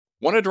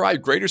Want to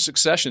drive greater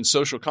success in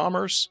social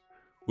commerce?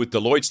 With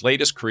Deloitte's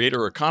latest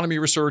creator economy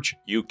research,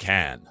 you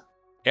can.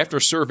 After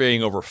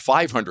surveying over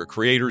 500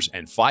 creators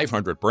and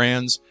 500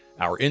 brands,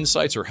 our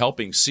insights are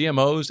helping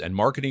CMOs and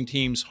marketing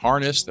teams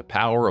harness the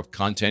power of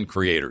content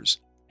creators.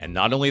 And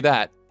not only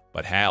that,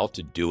 but how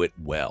to do it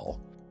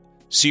well.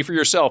 See for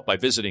yourself by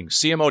visiting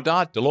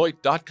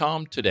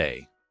cmo.deloitte.com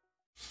today.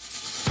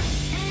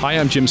 Hi,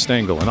 I'm Jim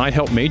Stengel, and I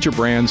help major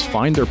brands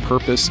find their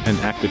purpose and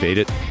activate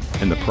it,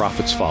 and the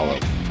profits follow.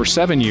 For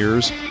 7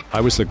 years,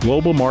 I was the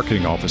global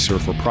marketing officer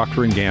for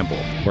Procter &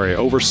 Gamble, where I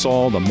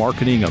oversaw the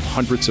marketing of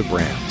hundreds of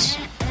brands.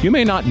 You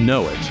may not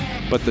know it,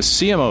 but the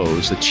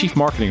CMOs, the chief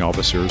marketing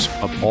officers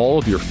of all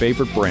of your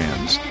favorite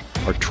brands,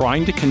 are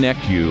trying to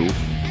connect you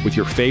with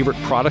your favorite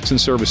products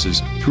and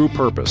services through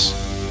purpose.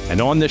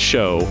 And on this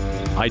show,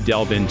 I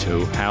delve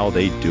into how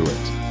they do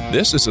it.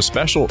 This is a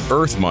special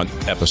Earth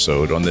Month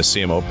episode on the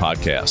CMO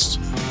podcast.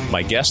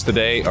 My guests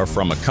today are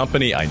from a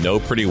company I know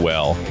pretty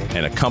well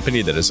and a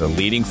company that is a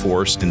leading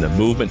force in the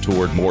movement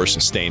toward more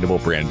sustainable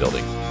brand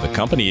building. The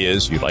company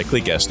is, you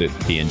likely guessed it,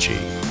 P&G.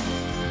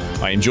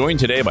 I am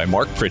joined today by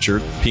Marc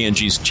Pritchard,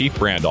 P&G's Chief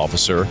Brand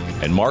Officer,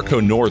 and Marchoe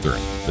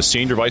Northern, the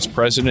Senior Vice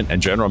President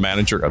and General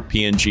Manager of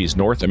P&G's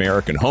North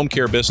American home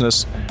care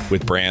business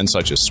with brands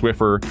such as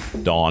Swiffer,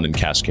 Dawn, and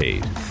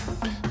Cascade.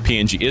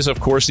 P&G is,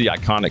 of course, the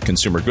iconic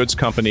consumer goods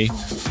company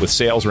with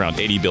sales around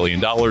 $80 billion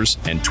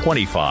and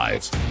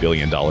 $25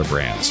 billion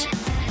brands.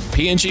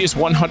 P&G is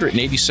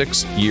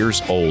 186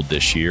 years old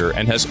this year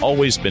and has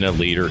always been a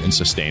leader in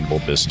sustainable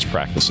business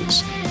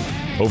practices.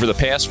 Over the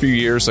past few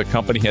years, the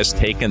company has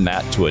taken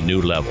that to a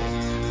new level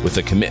with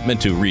a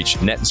commitment to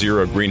reach net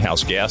zero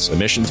greenhouse gas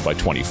emissions by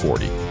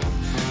 2040.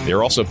 They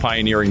are also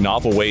pioneering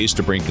novel ways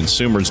to bring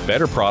consumers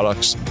better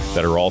products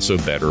that are also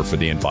better for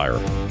the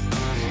environment.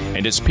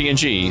 And it's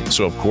P&G,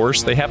 so of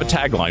course they have a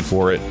tagline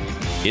for it.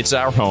 It's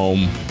our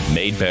home,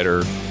 made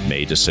better,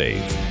 made to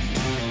save.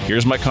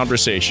 Here's my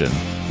conversation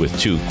with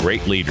two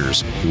great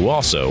leaders who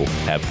also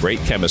have great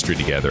chemistry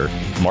together,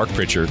 Marc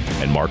Pritchard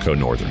and Marchoe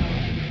Northern.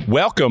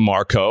 Welcome,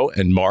 Marchoe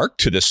and Marc,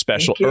 to this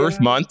special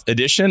Earth Month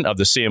edition of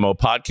the CMO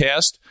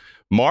podcast.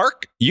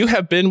 Marc, you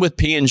have been with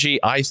P&G,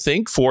 I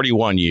think,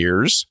 41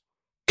 years.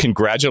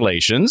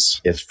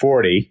 Congratulations. It's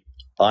 40.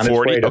 On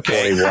 40, its way to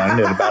 41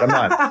 in about a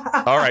month.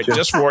 All right,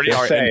 just 40. Just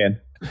all right. saying.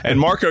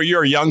 And Marchoe,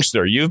 you're a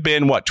youngster. You've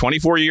been,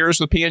 24 years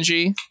with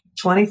P&G?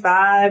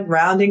 25,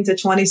 rounding to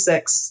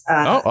 26.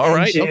 All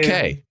right. June.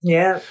 Okay.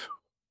 Yeah.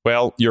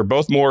 Well, you're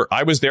both more.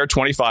 I was there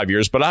 25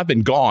 years, but I've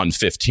been gone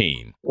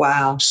 15.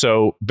 Wow.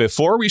 So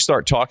before we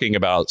start talking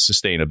about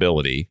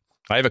sustainability,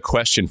 I have a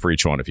question for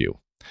each one of you.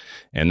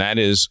 And that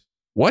is,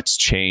 what's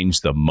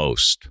changed the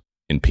most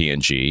in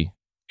P&G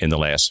in the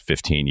last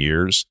 15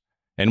 years?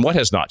 And what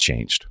has not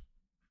changed?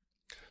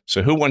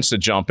 So who wants to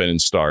jump in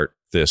and start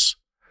this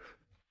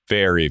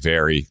very,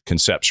 very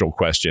conceptual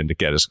question to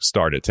get us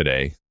started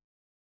today?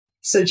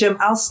 So, Jim,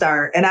 I'll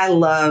start. And I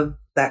love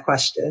that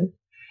question.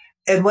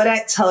 And what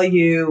I tell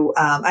you,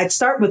 I'd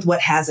start with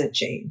what hasn't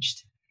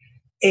changed.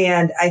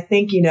 And I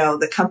think,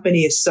 the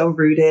company is so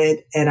rooted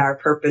in our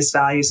purpose,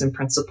 values, and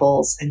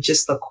principles, and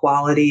just the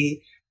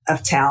quality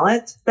of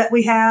talent that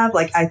we have.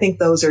 Like, I think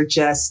those are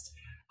just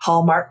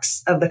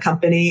hallmarks of the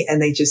company, and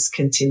they just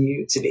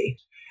continue to be.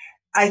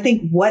 I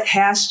think what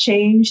has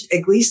changed,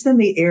 at least in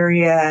the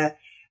area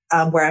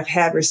where I've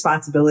had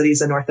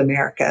responsibilities in North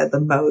America the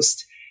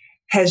most,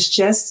 has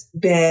just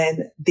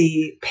been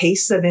the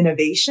pace of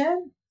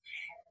innovation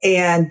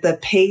and the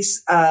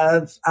pace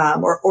of,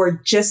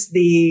 or just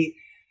the,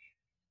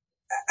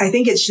 I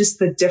think it's just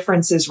the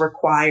differences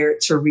required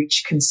to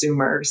reach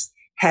consumers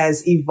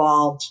has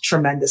evolved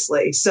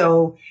tremendously.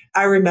 So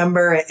I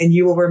remember, and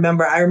you will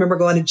remember, I remember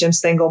going to Jim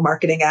Stengel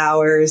marketing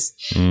hours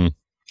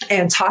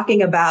and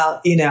talking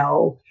about,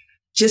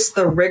 just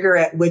the rigor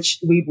at which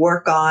we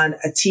work on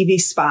a TV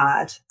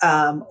spot,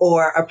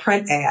 or a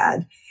print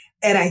ad.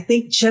 And I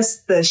think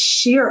just the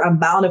sheer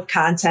amount of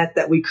content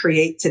that we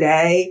create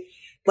today,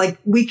 like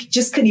we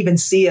just couldn't even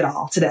see it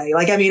all today.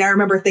 Like, I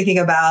remember thinking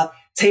about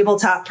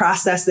tabletop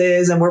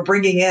processes and we're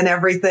bringing in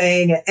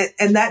everything.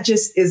 And that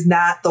just is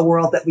not the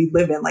world that we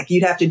live in. Like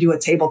you'd have to do a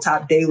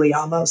tabletop daily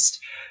almost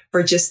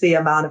for just the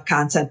amount of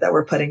content that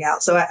we're putting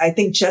out. So I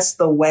think just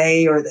the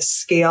way or the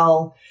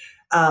scale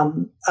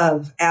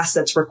of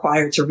assets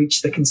required to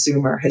reach the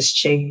consumer has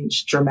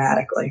changed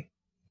dramatically.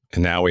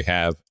 And now we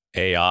have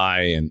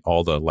AI and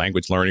all the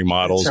language learning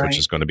models, which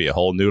is going to be a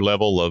whole new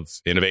level of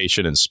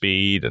innovation and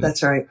speed and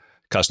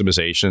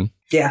customization.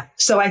 Yeah.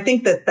 So I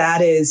think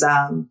that is,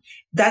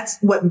 that's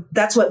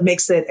what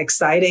makes it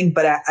exciting.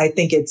 But I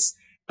think it's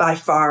by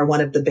far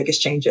one of the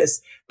biggest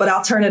changes. But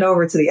I'll turn it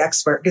over to the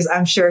expert because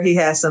I'm sure he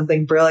has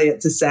something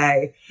brilliant to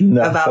say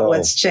about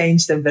what's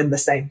changed and been the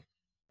same.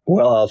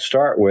 Well, I'll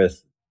start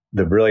with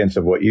the brilliance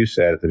of what you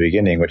said at the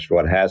beginning, which is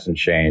what hasn't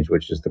changed,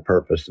 which is the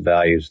purpose, the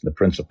values, and the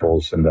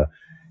principles, and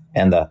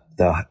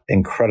the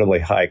incredibly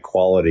high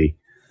quality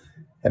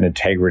and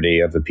integrity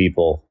of the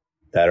people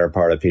that are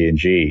part of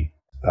P&G.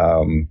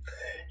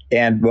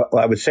 And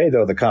I would say,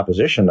 though, the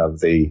composition of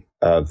the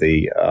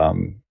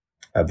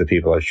of the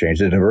people has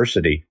changed. The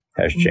diversity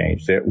has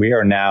changed. We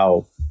are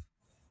now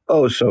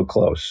so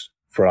close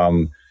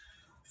from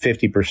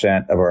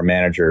 50% of our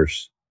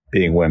managers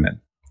being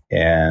women.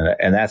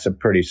 And that's a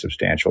pretty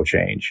substantial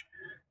change.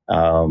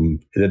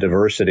 The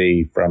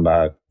diversity from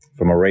a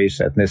race,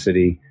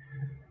 ethnicity,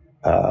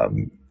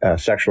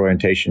 sexual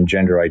orientation,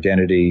 gender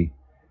identity,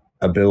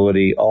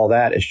 ability, all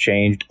that has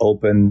changed,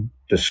 open,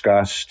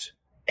 discussed,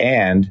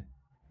 and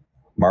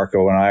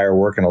Marco and I are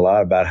working a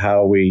lot about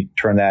how we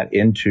turn that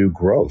into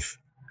growth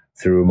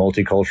through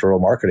multicultural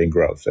marketing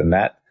growth. And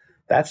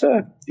that's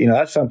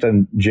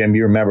something, Jim,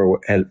 you remember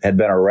had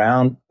been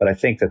around, but I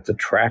think that the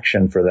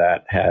traction for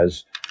that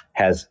has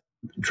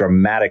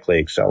dramatically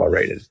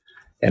accelerated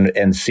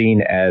and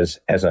seen as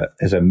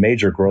a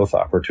major growth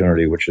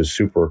opportunity, which is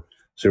super,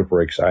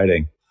 super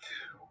exciting.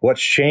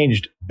 What's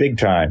changed big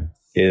time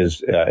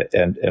is,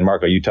 and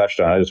Marco, you touched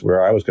on it, is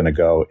where I was going to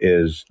go,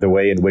 is the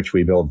way in which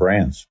we build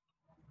brands.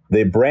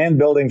 The brand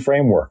building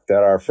framework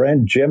that our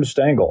friend Jim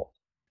Stengel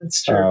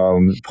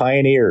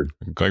pioneered.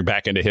 Going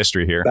back into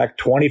history here. Back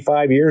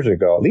 25 years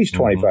ago, at least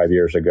 25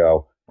 years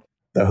ago.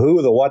 The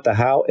who, the what, the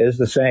how is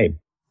the same.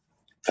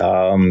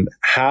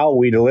 How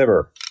we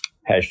deliver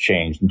has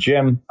changed.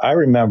 Jim, I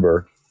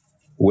remember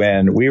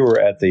when we were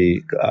at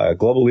the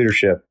Global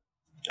Leadership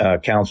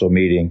Council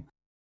meeting,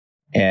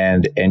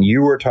 and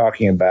you were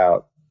talking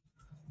about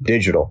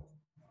digital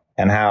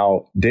and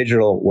how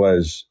digital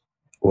was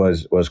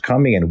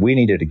coming and we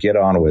needed to get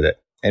on with it.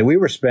 And we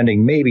were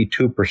spending maybe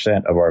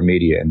 2% of our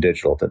media in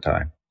digital at the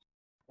time.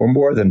 We're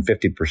more than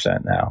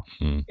 50% now.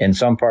 In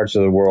some parts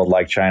of the world,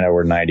 like China,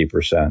 we're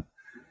 90%.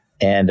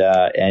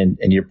 And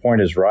your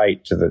point is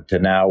right to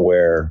now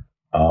where,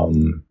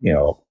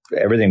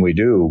 everything we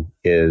do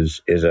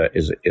is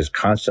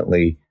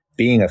constantly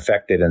being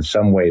affected in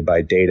some way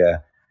by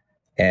data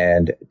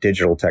and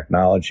digital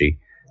technology.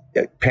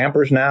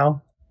 Pampers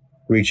now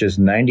reaches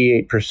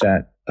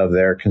 98% of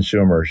their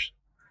consumers,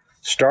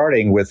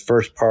 starting with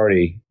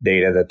first-party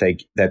data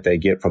that they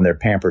get from their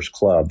Pampers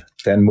Club,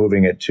 then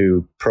moving it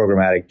to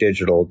programmatic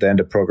digital, then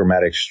to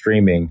programmatic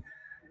streaming.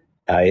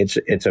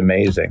 It's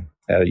amazing.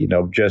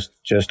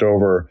 Just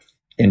over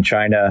in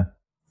China,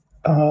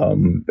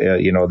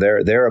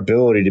 their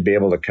ability to be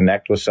able to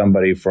connect with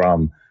somebody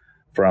from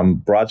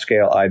broad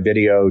scale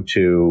iVideo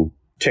to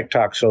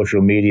TikTok,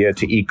 social media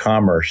to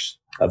e-commerce,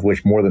 of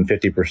which more than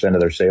 50% of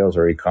their sales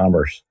are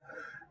e-commerce.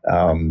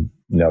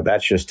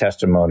 That's just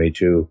testimony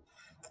to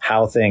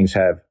how things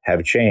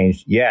have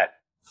changed, yet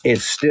it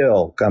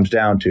still comes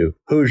down to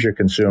who's your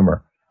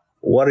consumer?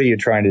 What are you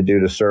trying to do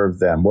to serve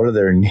them? What are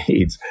their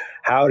needs?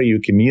 How do you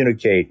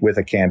communicate with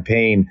a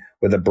campaign,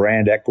 with a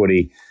brand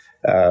equity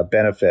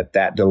benefit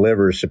that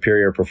delivers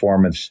superior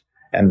performance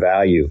and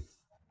value?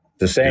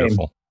 The same,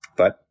 beautiful,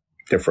 but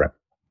different.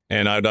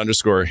 And I'd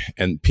underscore,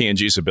 and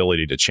P&G's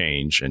ability to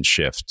change and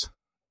shift,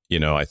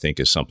 I think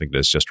is something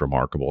that's just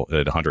remarkable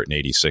at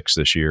 186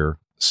 this year.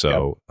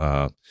 So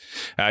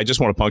I just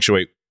want to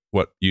punctuate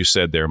what you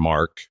said there,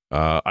 Mark.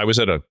 I was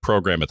at a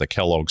program at the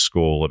Kellogg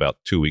School about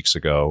 2 weeks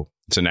ago.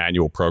 It's an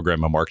annual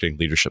program, a marketing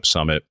leadership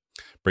summit,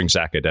 brings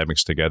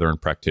academics together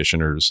and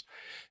practitioners.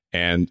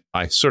 And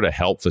I sort of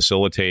helped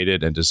facilitate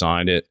it and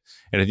design it.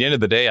 And at the end of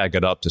the day, I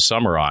got up to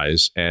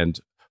summarize, and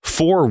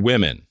 4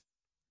 women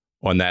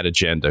on that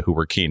agenda who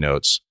were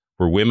keynotes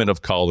were women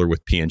of color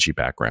with P&G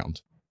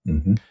background.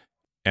 Mm-hmm.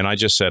 And I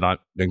just said,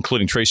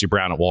 including Tracy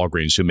Brown at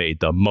Walgreens, who made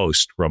the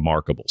most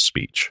remarkable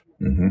speech.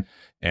 Mm-hmm.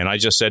 And I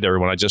just said to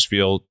everyone, I just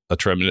feel a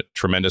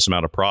tremendous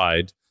amount of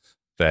pride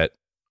that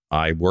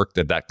I worked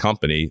at that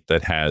company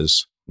that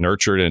has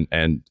nurtured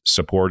and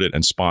supported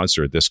and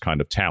sponsored this kind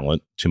of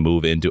talent to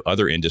move into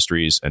other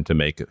industries and to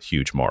make a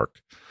huge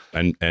mark.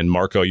 And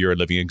Marco, you're a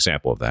living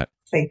example of that.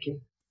 Thank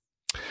you.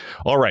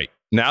 All right.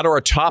 Now to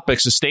our topic,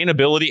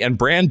 sustainability and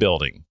brand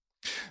building.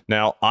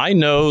 Now, I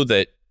know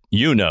that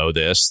you know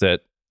this,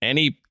 that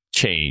any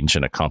change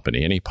in a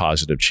company, any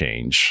positive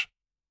change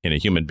in a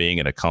human being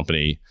in a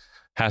company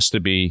has to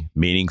be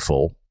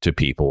meaningful to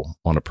people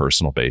on a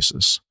personal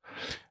basis.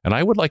 And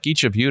I would like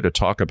each of you to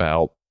talk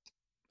about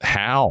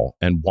how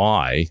and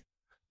why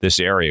this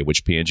area,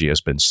 which P&G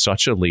has been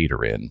such a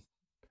leader in,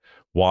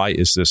 why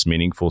is this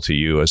meaningful to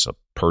you as a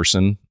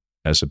person,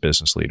 as a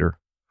business leader?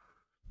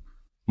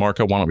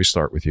 Marco, why don't we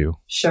start with you?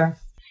 Sure.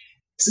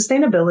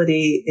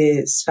 Sustainability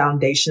is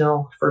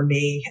foundational for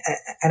me.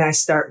 And I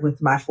start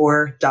with my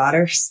 4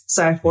 daughters.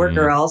 So I have 4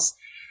 girls.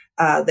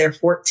 They're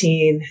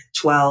 14,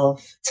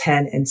 12,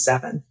 10, and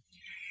 7.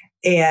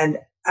 And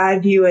I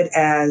view it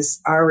as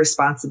our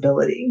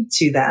responsibility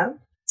to them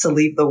to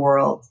leave the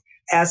world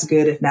as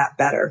good, if not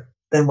better,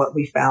 than what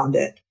we found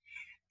it.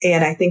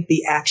 And I think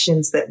the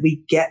actions that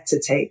we get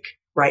to take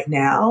right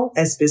now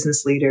as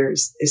business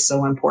leaders is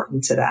so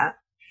important to that.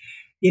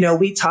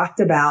 We talked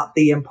about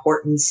the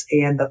importance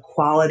and the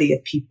quality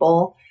of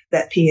people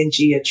that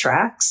P&G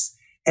attracts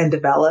and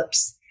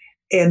develops.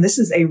 And this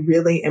is a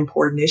really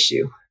important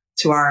issue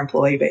to our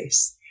employee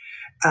base.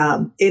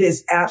 It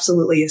is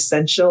absolutely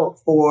essential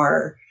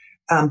for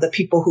the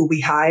people who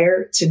we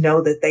hire to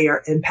know that they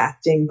are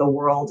impacting the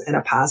world in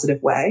a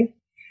positive way.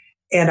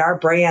 And our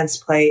brands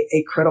play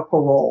a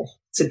critical role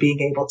to being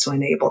able to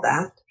enable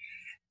that.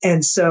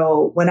 And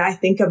so when I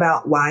think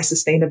about why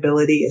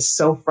sustainability is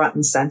so front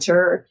and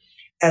center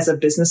as a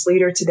business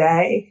leader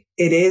today,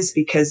 it is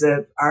because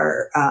of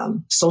our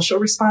social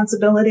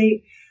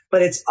responsibility,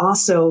 but it's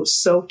also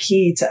so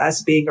key to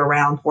us being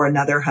around for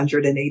another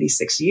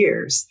 186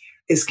 years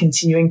is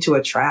continuing to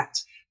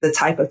attract the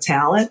type of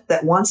talent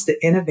that wants to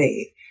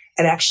innovate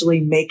and actually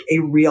make a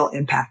real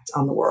impact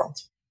on the world.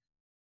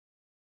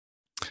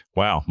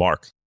 Wow,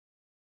 Marc.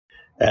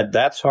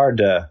 That's hard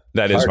to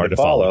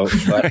follow.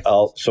 But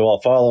I'll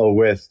follow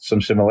with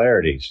some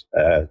similarities.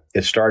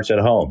 It starts at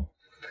home.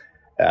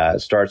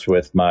 It starts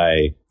with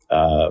my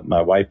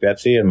wife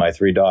Betsy and my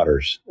 3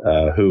 daughters,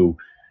 who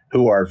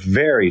are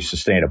very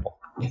sustainable,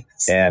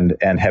 and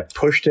have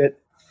pushed it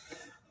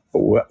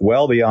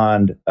well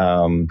beyond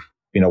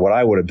what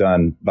I would have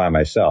done by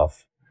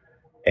myself.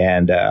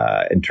 And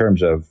in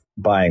terms of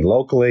buying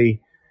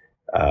locally,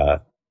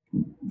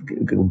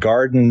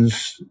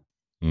 gardens.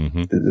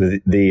 Mm-hmm.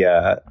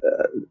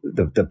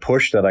 The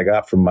push that I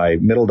got from my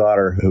middle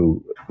daughter,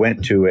 who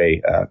went to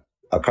a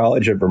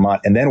college in Vermont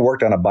and then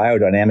worked on a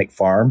biodynamic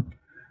farm,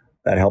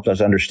 that helped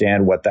us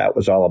understand what that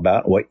was all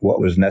about, what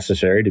was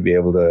necessary to be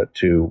able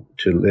to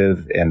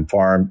live and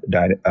farm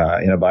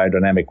in a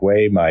biodynamic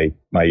way. My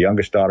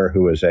youngest daughter,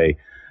 who is a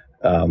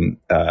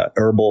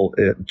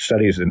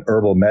studies in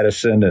herbal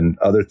medicine and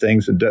other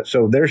things, and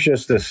so there's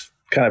just this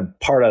kind of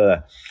part of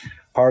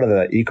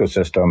the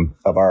ecosystem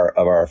of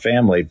our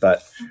family.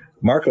 But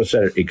Marco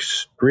said it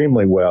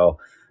extremely well.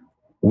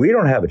 We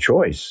don't have a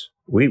choice.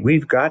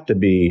 We've got to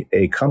be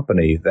a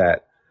company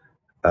that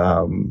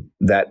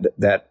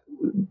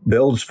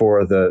builds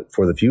for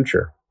the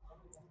future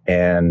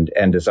and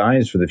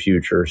designs for the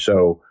future.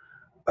 So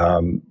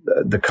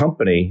the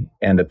company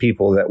and the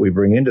people that we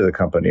bring into the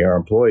company, our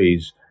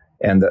employees,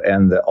 and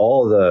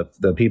all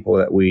the people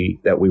that we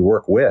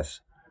work with,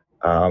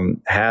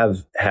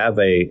 have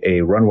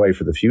a runway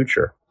for the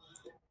future.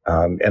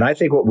 And I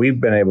think what we've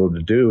been able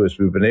to do is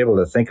we've been able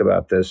to think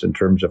about this in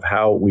terms of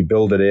how we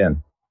build it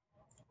in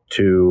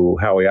to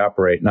how we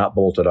operate, not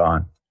bolt it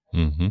on.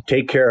 Mm-hmm.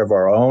 Take care of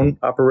our own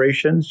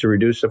operations to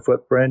reduce the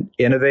footprint,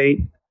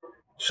 innovate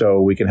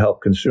so we can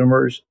help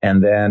consumers,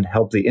 and then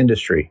help the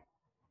industry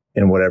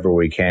in whatever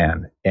we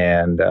can.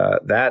 And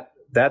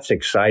that's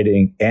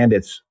exciting, and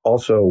it's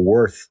also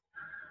worth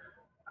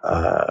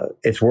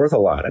a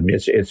lot. I mean,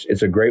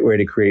 it's a great way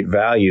to create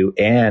value,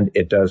 and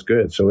it does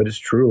good. So it is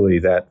truly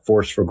that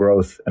force for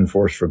growth and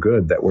force for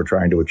good that we're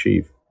trying to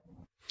achieve.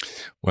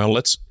 Well,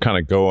 let's kind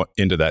of go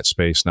into that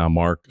space now,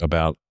 Marc,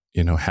 about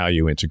how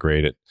you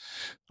integrate it.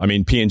 I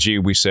mean, P&G,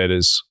 we said,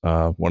 is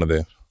one of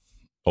the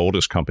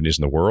oldest companies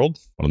in the world,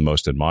 one of the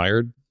most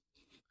admired.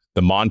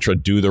 The mantra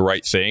 "do the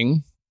right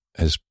thing"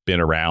 has been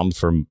around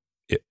for,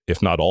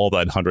 if not all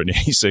that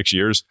 186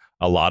 years,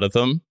 a lot of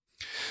them.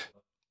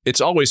 It's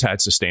always had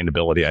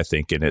sustainability, I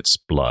think, in its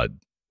blood,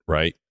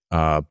 right?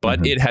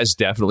 But it has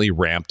definitely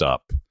ramped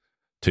up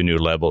to new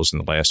levels in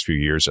the last few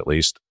years, at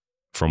least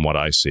from what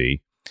I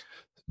see.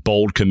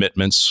 Bold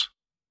commitments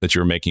that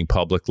you're making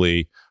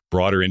publicly,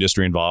 broader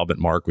industry involvement,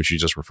 Marc, which you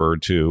just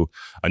referred to,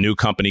 a new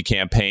company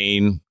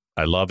campaign.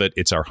 I love it.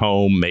 It's our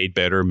home, made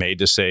better, made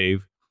to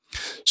save.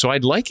 So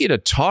I'd like you to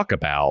talk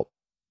about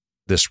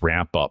this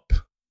ramp up,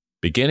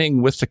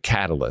 beginning with the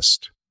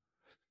catalyst.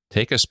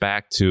 Take us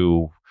back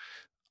to,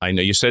 I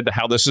know you said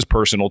how this is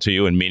personal to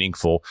you and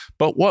meaningful,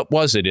 but what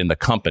was it in the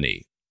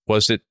company?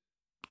 Was it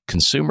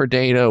consumer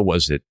data?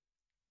 Was it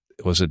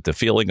the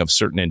feeling of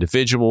certain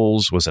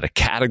individuals? Was it a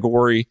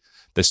category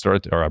that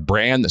started, or a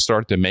brand that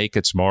started to make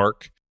its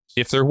mark?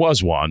 If there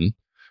was one,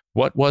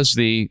 what was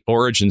the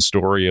origin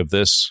story of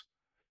this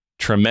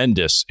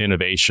tremendous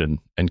innovation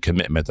and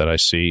commitment that I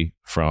see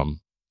from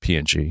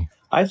P&G?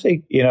 I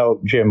think,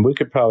 Jim, we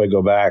could probably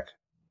go back,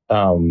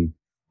 probably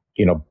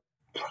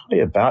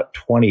about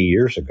 20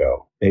 years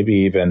ago, maybe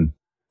even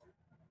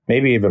a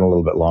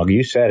little bit longer.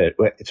 You said it.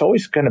 It's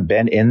always kind of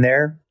been in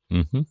there.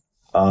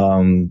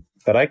 Mm-hmm.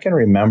 But I can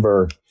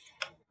remember,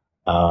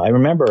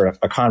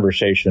 a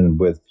conversation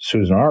with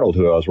Susan Arnold,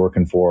 who I was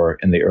working for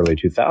in the early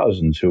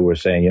 2000s, who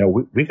was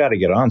saying, we got to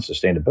get on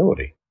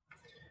sustainability.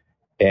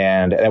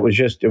 And it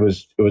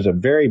was a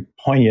very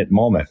poignant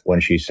moment when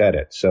she said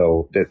it.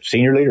 So the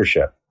senior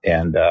leadership.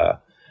 And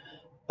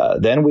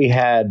then we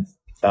had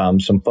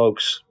some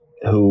folks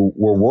who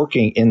were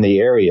working in the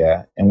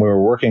area, and we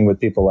were working with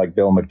people like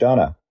Bill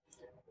McDonough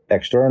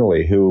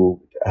externally,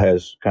 who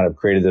has kind of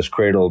created this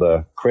cradle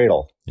to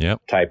cradle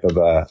type of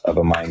a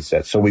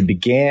mindset. So we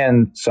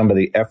began some of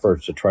the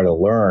efforts to try to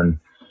learn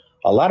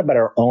a lot about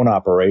our own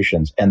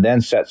operations, and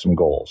then set some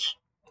goals.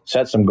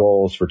 Set some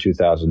goals for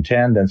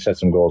 2010, then set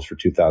some goals for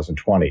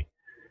 2020.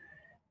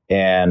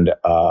 And,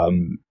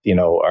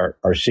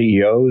 our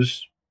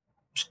CEOs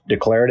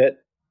declared it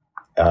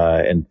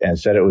and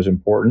said it was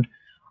important.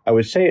 I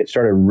would say it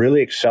started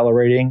really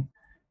accelerating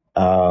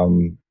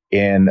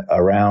in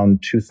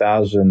around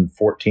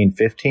 2014,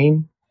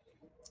 15.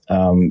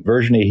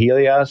 Virginie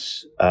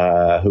Helias,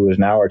 who is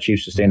now our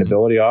Chief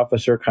Sustainability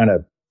Officer, kind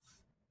of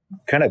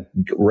kind of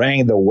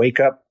rang the wake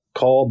up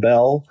call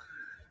bell.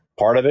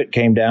 Part of it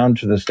came down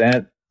to the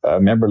stand. I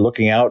remember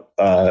looking out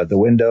the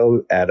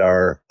window at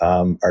our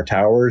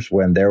towers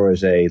when there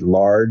was a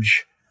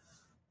large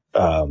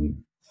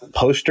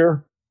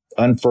poster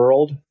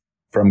unfurled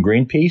from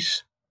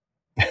Greenpeace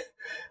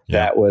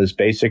that was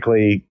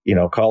basically,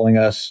 calling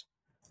us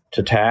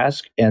to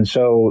task. And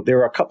so there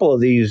were a couple of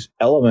these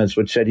elements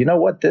which said, you know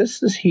what,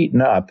 this is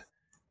heating up.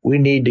 We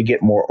need to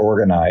get more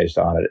organized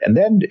on it. And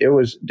then it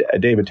was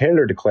David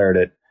Taylor declared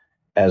it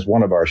as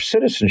one of our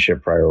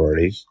citizenship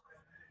priorities.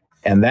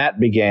 And that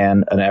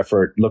began an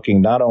effort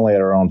looking not only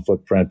at our own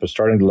footprint, but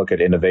starting to look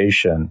at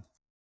innovation.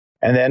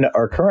 And then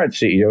our current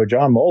CEO,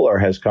 John Moeller,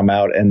 has come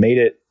out and made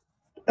it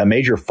a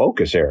major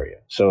focus area.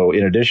 So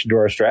in addition to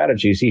our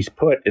strategies, he's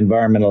put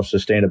environmental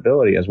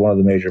sustainability as one of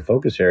the major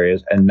focus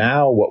areas. And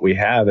now what we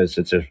have is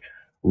it's a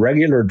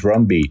regular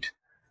drumbeat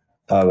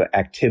of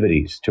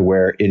activities to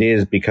where it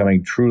is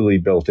becoming truly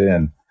built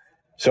in.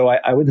 So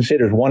I wouldn't say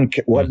there's one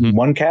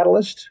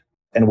catalyst.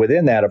 And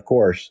within that, of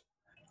course,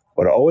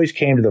 what always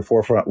came to the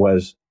forefront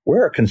was,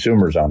 where are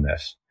consumers on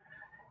this?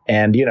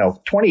 And,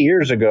 20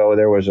 years ago,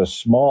 there was a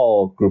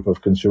small group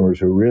of consumers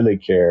who really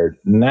cared.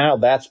 Now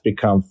that's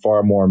become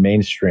far more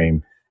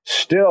mainstream.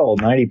 Still,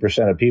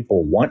 90% of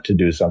people want to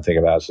do something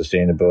about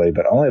sustainability,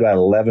 but only about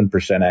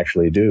 11%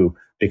 actually do,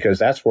 because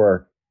that's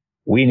where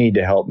we need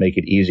to help make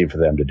it easy for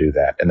them to do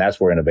that. And that's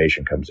where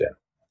innovation comes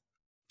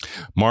in.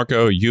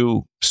 Marco,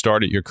 you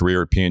started your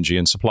career at P&G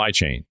in supply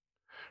chain,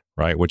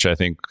 right? Which I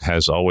think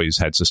has always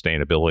had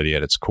sustainability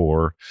at its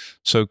core.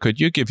 So could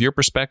you give your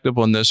perspective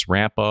on this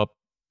ramp up,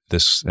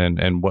 this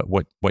and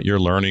what you're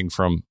learning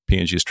from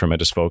P&G's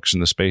tremendous focus in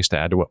the space to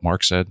add to what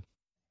Marc said?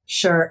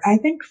 Sure. I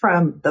think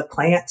from the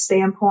plant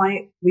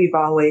standpoint, we've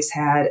always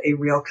had a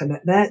real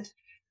commitment,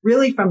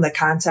 really from the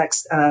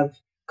context of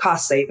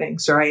cost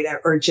savings, right?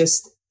 Or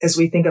just as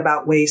we think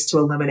about ways to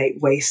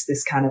eliminate waste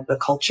is kind of the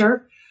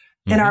culture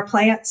in our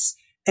plants.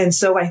 And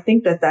so I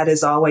think that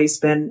has always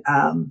been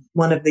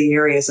one of the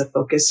areas of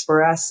focus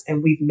for us.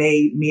 And we've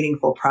made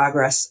meaningful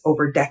progress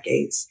over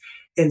decades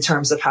in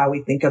terms of how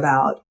we think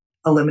about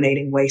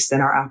eliminating waste in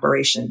our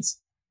operations.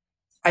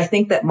 I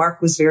think that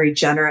Marc was very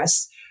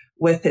generous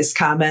with his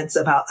comments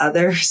about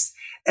others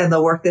and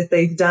the work that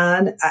they've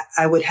done.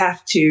 I would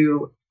have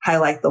to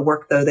highlight the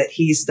work, though, that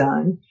he's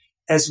done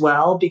as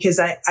well, because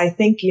I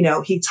think,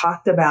 he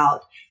talked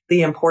about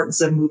the importance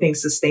of moving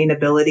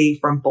sustainability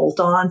from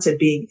bolt-on to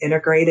being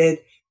integrated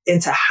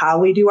into how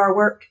we do our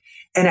work.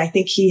 And I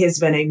think he has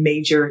been a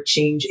major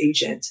change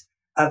agent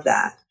of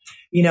that.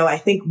 I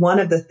think one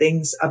of the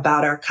things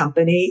about our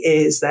company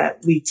is that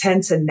we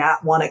tend to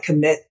not want to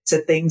commit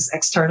to things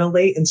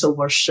externally until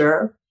we're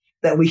sure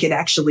that we can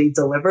actually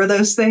deliver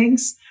those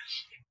things.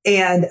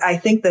 And I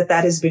think that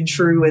has been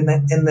true in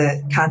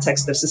the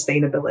context of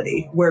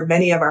sustainability, where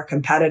many of our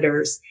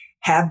competitors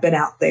have been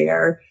out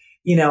there,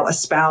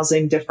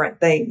 espousing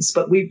different things.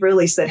 But we've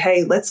really said,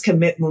 hey, let's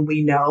commit when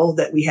we know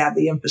that we have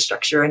the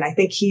infrastructure. And I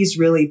think he's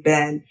really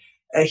been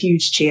a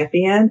huge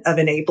champion of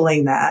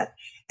enabling that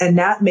and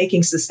not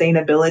making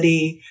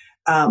sustainability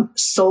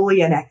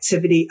solely an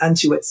activity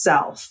unto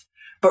itself,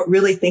 but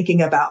really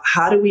thinking about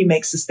how do we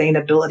make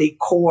sustainability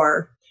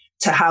core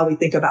to how we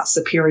think about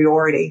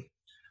superiority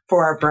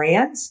for our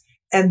brands.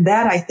 And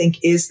that, I think,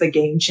 is the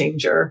game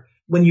changer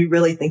when you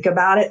really think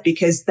about it,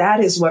 because that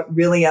is what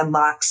really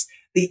unlocks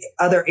the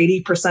other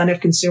 80% of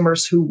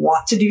consumers who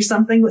want to do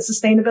something with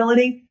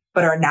sustainability,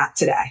 but are not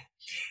today.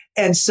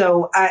 And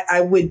so I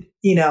would,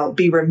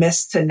 be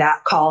remiss to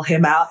not call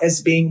him out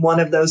as being one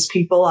of those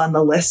people on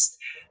the list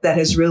that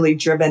has really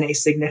driven a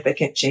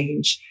significant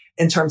change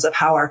in terms of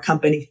how our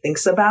company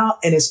thinks about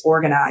and is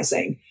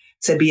organizing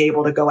to be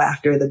able to go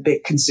after the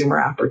big consumer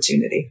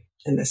opportunity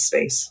in this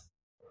space.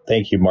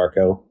 Thank you,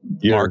 Marco.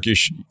 Marc,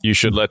 you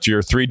should let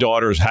your three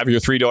daughters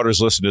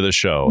listen to this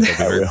show. They'll be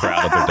very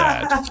proud of their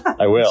dad.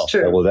 I will.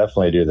 I will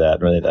definitely do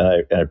that. And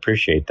I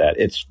appreciate that.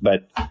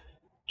 But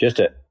just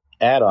to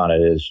add on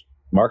it is,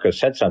 Marco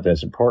said something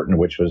that's important,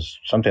 which was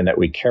something that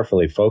we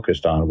carefully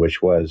focused on,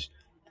 which was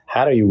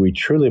how do we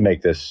truly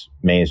make this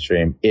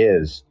mainstream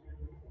is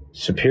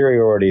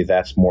superiority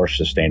that's more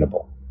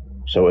sustainable.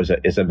 So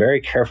it's a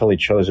very carefully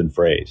chosen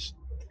phrase,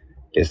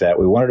 is that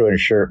we wanted to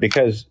ensure,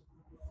 because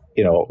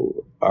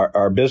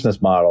our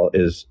business model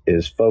is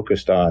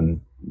focused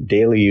on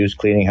daily use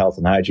cleaning, health,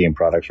 and hygiene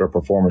products where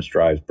performance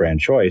drives brand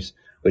choice,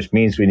 which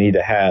means we need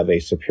to have a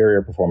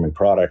superior performing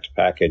product,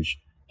 package,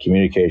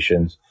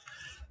 communications,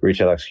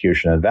 retail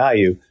execution, and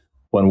value.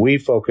 When we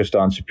focused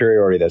on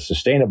superiority that's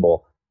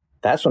sustainable,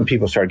 that's when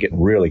people started getting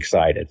really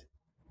excited,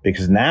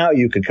 because now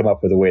you could come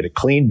up with a way to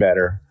clean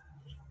better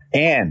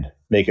and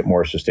make it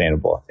more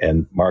sustainable.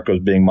 And Marco's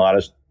being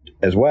modest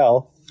as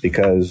well,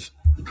 because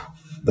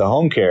the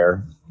home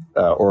care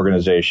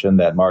organization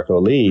that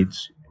Marco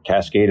leads,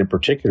 Cascade in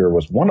particular,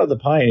 was one of the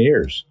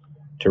pioneers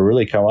to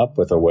really come up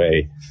with a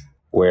way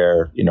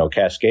where,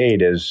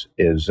 Cascade is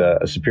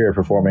a superior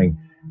performing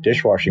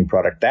dishwashing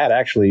product that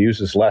actually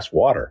uses less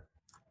water.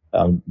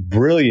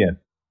 Brilliant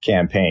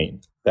campaign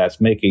that's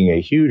making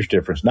a huge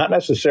difference, not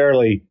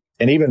necessarily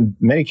and even in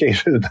many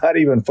cases, not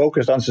even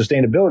focused on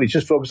sustainability, it's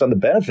just focused on the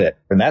benefit.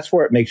 And that's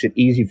where it makes it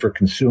easy for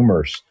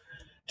consumers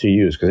to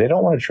use because they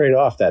don't want to trade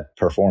off that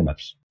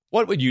performance.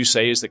 What would you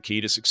say is the key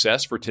to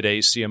success for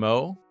today's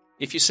CMO?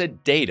 If you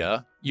said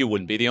data, you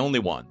wouldn't be the only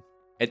one.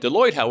 At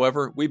Deloitte,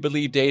 however, we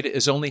believe data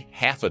is only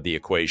half of the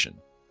equation.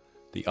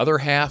 The other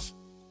half,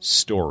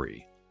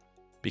 story.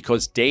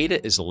 Because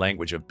data is the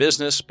language of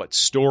business, but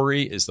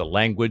story is the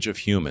language of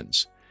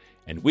humans.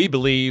 And we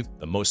believe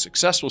the most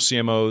successful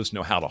CMOs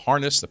know how to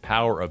harness the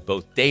power of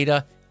both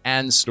data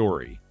and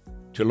story.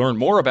 To learn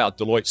more about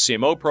Deloitte's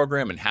CMO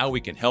program and how we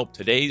can help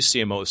today's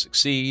CMOs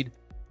succeed,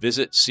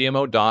 visit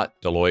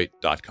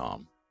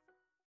cmo.deloitte.com.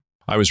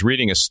 I was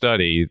reading a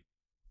study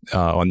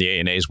on the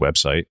ANA's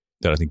website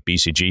that I think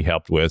BCG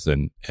helped with,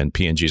 and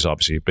P&G is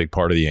obviously a big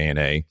part of the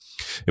ANA.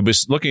 It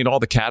was looking at all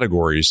the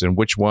categories and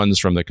which ones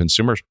from the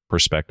consumer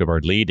perspective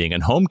are leading,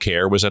 and home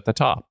care was at the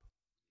top.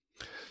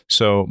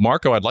 So,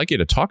 Marco, I'd like you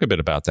to talk a bit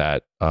about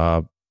that.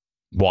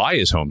 Why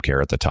is home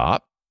care at the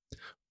top?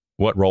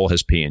 What role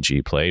has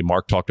P&G played?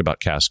 Marc talked about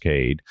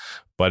Cascade,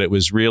 but it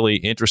was really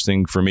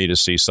interesting for me to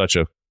see such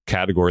a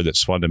category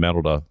that's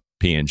fundamental to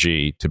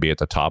P&G to be at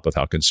the top of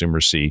how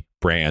consumers see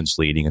brands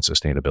leading in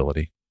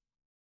sustainability.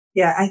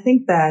 Yeah, I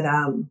think that,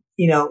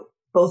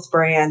 both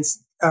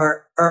brands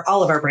or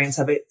all of our brands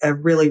have a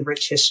really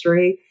rich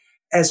history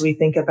as we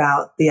think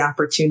about the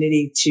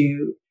opportunity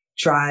to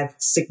drive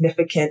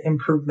significant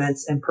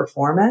improvements in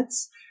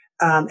performance.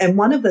 And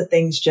one of the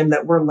things, Jim,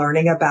 that we're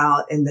learning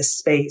about in this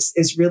space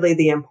is really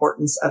the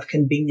importance of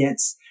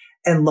convenience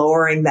and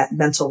lowering that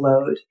mental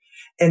load.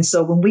 And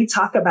so when we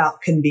talk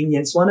about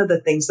convenience, one of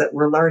the things that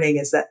we're learning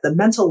is that the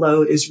mental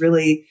load is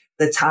really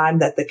the time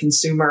that the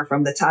consumer,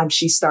 from the time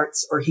she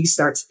starts or he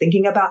starts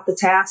thinking about the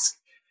task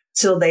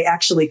till they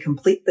actually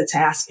complete the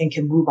task and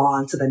can move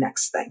on to the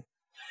next thing.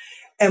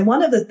 And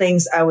one of the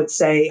things I would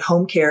say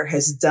home care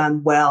has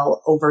done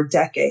well over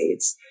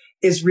decades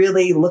is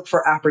really look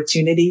for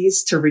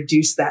opportunities to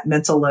reduce that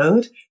mental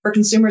load for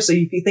consumers. So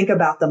if you think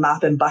about the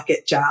mop and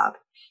bucket job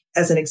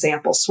as an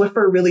example,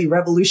 Swiffer really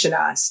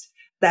revolutionized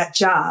that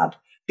job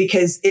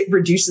because it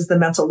reduces the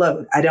mental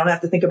load. I don't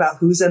have to think about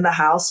who's in the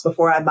house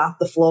before I mop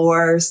the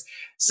floors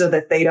so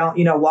that they don't,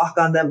 walk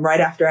on them right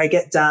after I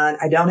get done.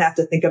 I don't have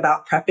to think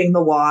about prepping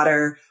the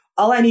water.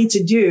 All I need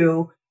to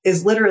do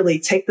is literally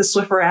take the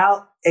Swiffer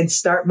out and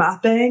start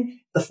mopping.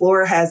 The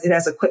floor has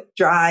a quick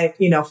dry,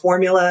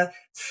 formula.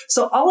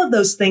 So all of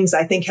those things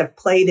I think have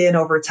played in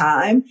over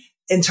time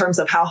in terms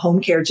of how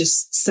home care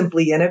just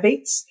simply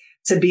innovates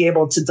to be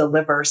able to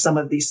deliver some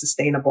of these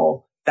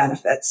sustainable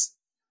benefits.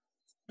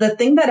 The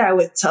thing that I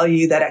would tell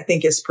you that I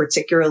think is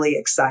particularly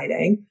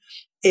exciting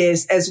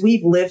is as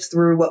we've lived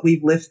through what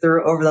we've lived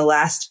through over the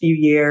last few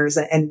years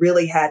and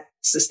really had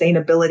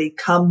sustainability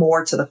come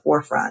more to the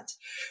forefront,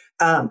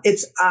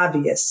 it's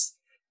obvious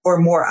or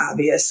more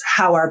obvious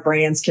how our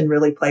brands can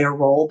really play a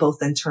role, both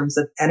in terms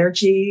of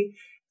energy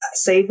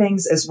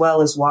savings as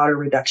well as water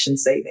reduction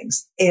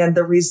savings. And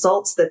the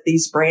results that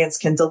these brands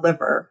can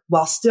deliver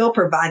while still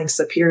providing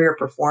superior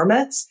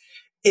performance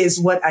is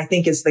what I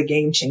think is the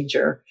game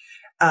changer.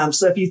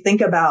 So if you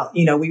think about,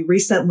 we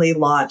recently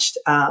launched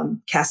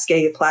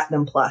Cascade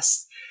Platinum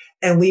Plus,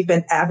 and we've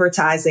been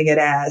advertising it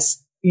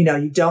as,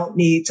 you don't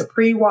need to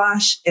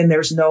pre-wash and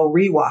there's no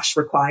rewash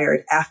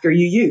required after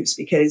you use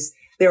because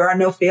there are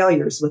no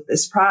failures with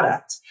this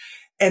product.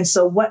 And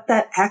so what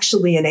that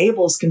actually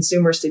enables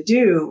consumers to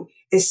do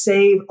is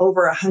save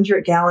over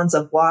 100 gallons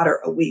of water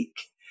a week.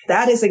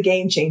 That is a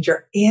game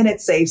changer, and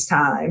it saves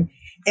time.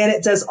 And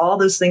it does all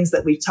those things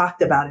that we've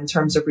talked about in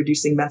terms of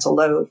reducing mental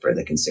load for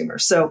the consumer.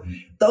 So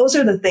those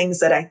are the things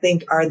that I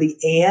think are the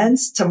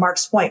ands to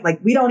Marc's point.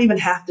 Like, we don't even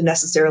have to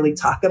necessarily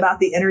talk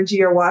about the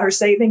energy or water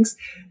savings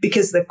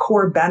because the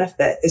core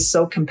benefit is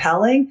so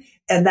compelling.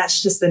 And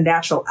that's just the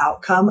natural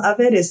outcome of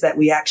it, is that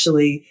we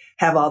actually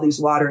have all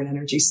these water and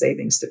energy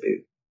savings to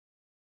boot.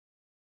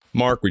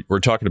 Marc, we're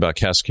talking about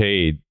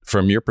Cascade.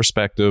 From your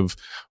perspective,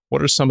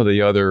 what are some of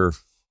the other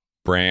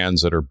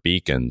brands that are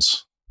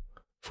beacons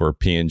for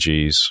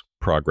P&G's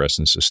progress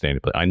in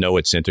sustainability? I know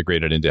it's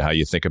integrated into how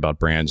you think about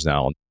brands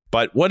now,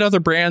 but what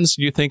other brands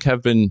do you think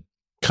have been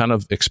kind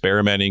of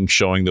experimenting,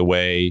 showing the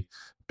way,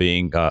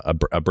 being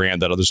a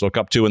brand that others look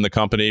up to in the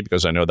company?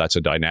 Because I know that's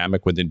a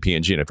dynamic within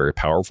P&G and a very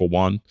powerful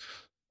one.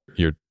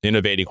 You're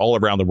innovating all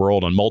around the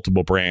world on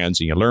multiple brands,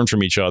 and you learn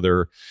from each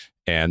other,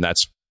 and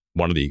that's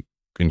one of the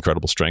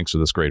incredible strengths of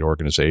this great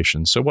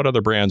organization. So what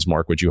other brands,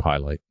 Marc, would you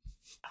highlight?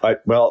 I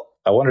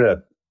wanted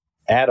to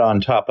add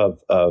on top of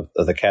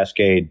the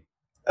Cascade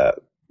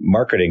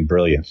marketing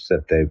brilliance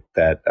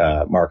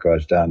that Marco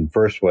has done.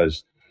 First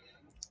was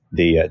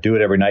the Do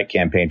It Every Night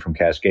campaign from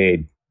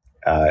Cascade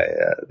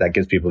that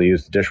gets people to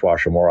use the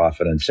dishwasher more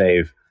often and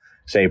save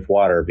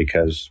water,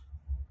 because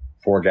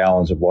 4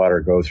 gallons of water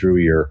go through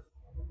your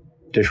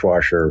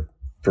dishwasher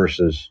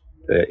versus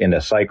in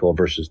a cycle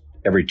versus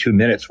every 2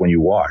 minutes when you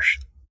wash.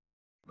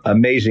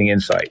 Amazing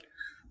insight.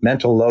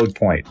 Mental load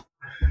point.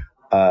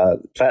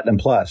 Platinum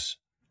Plus.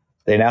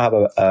 They now have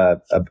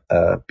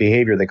a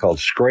behavior they call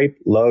scrape,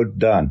 load,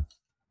 done.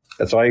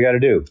 That's all you got to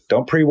do.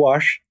 Don't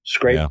pre-wash,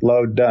 scrape,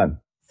 load, done.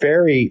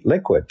 Fairy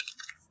liquid.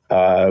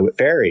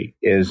 Fairy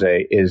is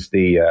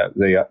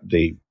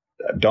the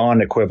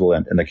Dawn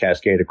equivalent and the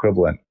Cascade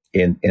equivalent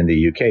in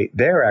the UK.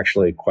 They're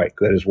actually quite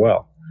good as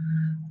well.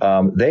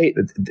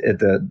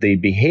 The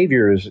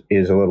behavior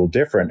is a little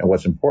different, and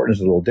what's important is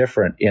a little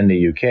different in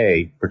the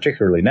UK,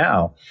 particularly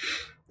now.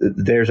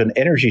 There's an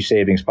energy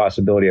savings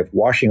possibility of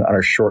washing on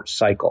a short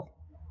cycle.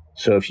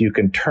 So if you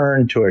can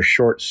turn to a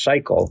short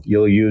cycle,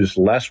 you'll use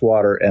less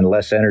water and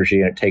less energy,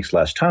 and it takes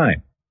less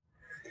time.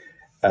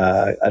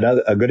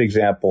 A good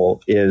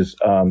example is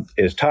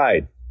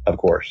Tide, of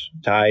course.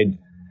 Tide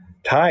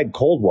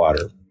cold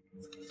water.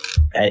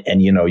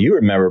 And you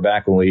remember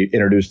back when we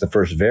introduced the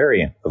first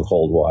variant of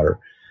cold water.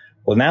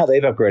 Well, now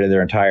they've upgraded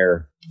their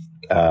entire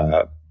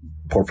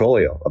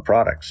portfolio of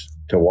products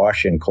to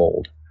wash in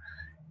cold.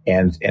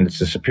 And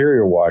it's a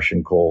superior wash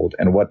in cold.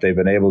 And what they've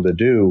been able to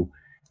do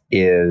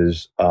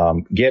is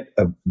get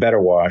a better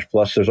wash.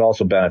 Plus, there's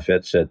also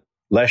benefits at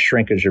less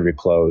shrinkage of your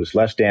clothes,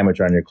 less damage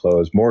on your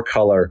clothes, more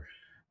color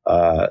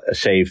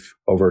safe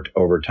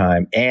over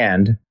time.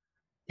 And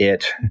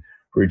it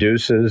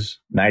reduces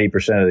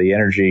 90% of the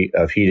energy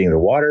of heating the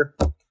water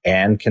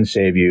and can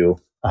save you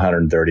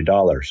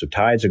 $130. So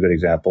Tide's a good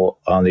example.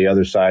 On the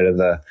other side of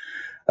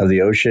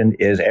the ocean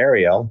is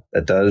Ariel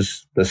that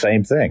does the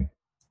same thing.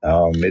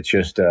 It's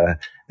just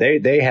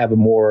they have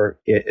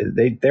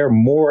they're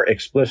more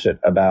explicit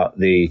about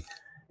the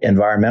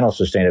environmental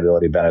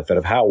sustainability benefit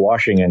of how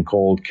washing in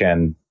cold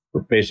can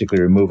basically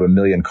remove 1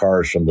 million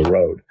cars from the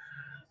road.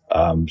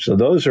 So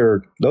those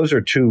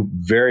are two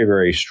very,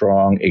 very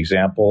strong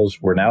examples.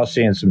 We're now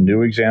seeing some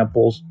new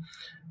examples.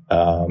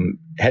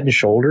 Head and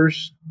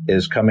Shoulders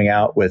is coming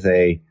out with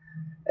a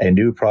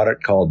new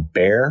product called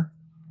Bear,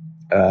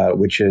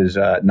 which is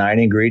 9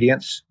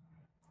 ingredients.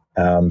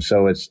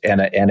 So it's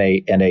and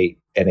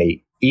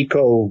a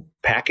eco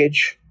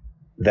package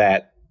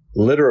that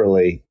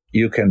literally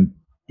you can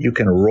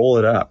roll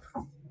it up.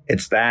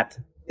 It's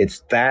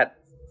that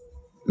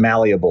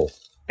malleable,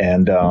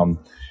 and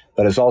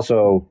but it's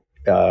also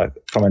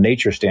from a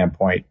nature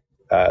standpoint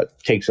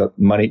takes up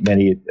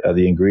many of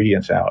the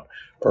ingredients out.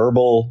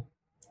 Herbal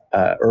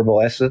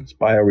essence,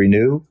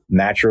 BioRenew,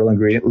 natural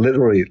ingredient,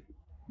 literally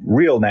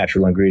real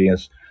natural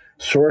ingredients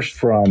sourced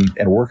from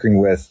and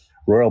working with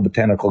Royal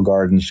Botanical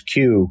Gardens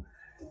Kew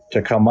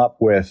to come up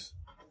with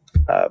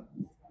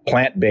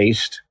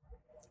plant-based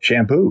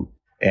shampoo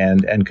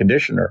and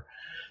conditioner.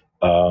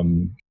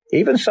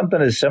 Even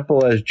something as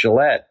simple as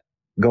Gillette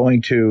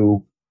going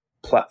to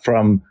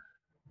from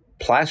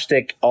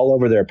plastic all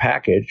over their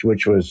package,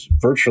 which was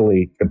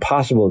virtually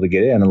impossible to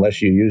get in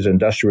unless you use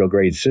industrial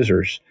grade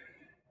scissors,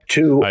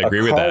 to a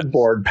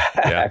cardboard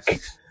pack,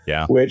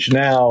 which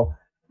now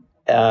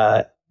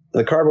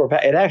the cardboard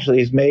pack, it actually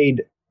has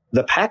made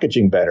the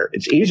packaging better.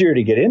 It's easier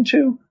to get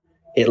into.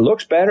 It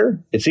looks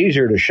better. It's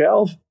easier to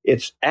shelve.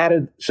 It's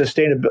added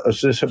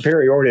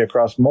superiority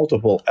across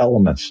multiple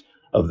elements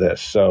of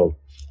this. So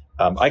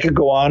I could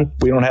go on.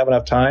 We don't have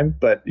enough time,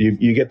 but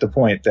you get the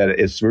point that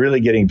it's really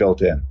getting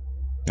built in.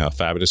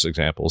 Fabulous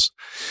examples.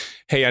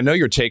 Hey, I know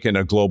you're taking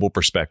a global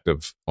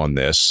perspective on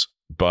this,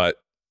 but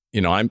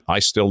I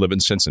still live in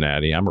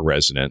Cincinnati. I'm a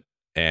resident,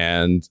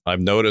 and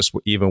I've noticed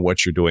even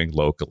what you're doing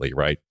locally,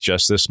 right?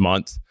 Just this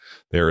month,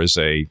 there is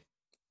a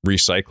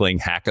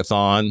recycling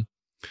hackathon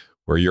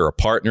where you're a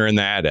partner in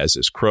that, as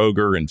is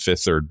Kroger and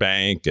Fifth Third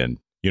Bank and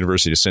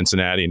University of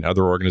Cincinnati and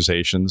other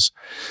organizations.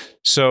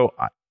 So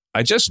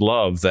I just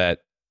love that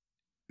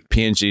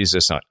P&G is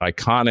this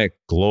iconic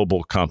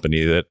global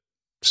company that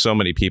so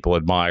many people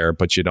admire,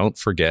 but you don't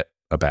forget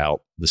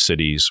about the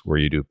cities where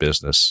you do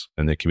business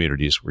and the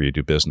communities where you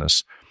do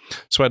business.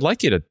 So I'd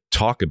like you to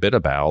talk a bit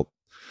about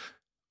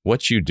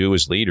what you do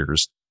as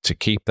leaders to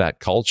keep that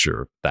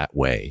culture that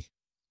way,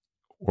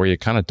 where you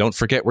kind of don't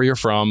forget where you're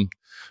from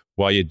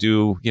while you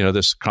do,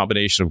 this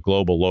combination of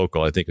global,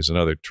 local, I think is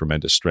another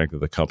tremendous strength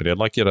of the company. I'd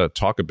like you to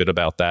talk a bit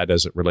about that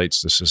as it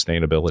relates to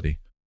sustainability.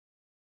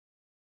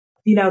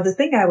 The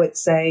thing I would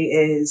say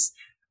is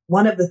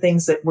one of the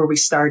things where we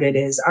started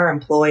is our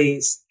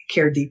employees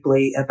care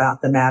deeply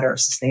about the matter of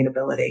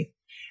sustainability.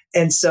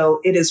 And so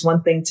it is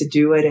one thing to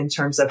do it in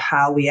terms of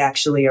how we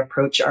actually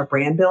approach our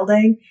brand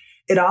building.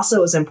 It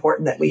also is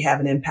important that we have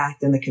an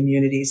impact in the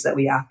communities that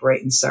we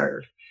operate and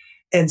serve.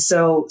 And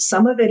so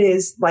some of it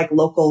is like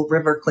local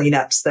river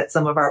cleanups that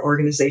some of our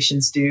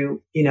organizations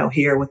do,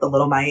 here with the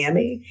Little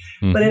Miami.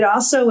 Mm-hmm. But it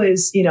also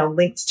is,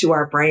 linked to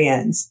our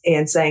brands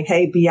and saying,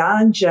 hey,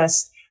 beyond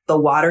just the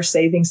water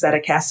savings that a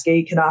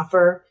Cascade can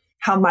offer,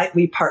 how might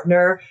we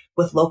partner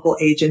with local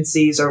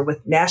agencies or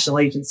with national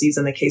agencies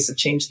in the case of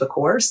Change the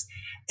Course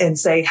and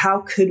say, how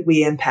could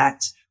we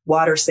impact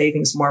water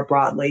savings more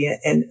broadly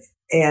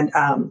and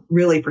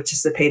really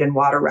participate in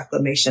water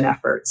reclamation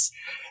efforts?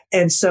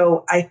 And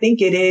so I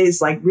think it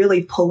is like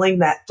really pulling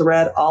that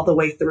thread all the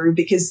way through,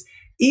 because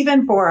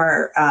even for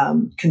our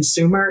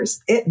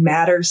consumers, it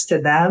matters to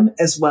them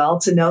as well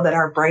to know that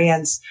our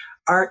brands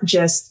aren't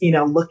just,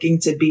 looking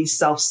to be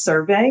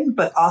self-serving,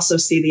 but also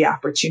see the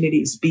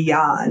opportunities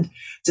beyond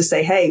to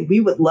say, hey, we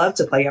would love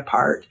to play a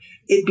part.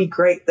 It'd be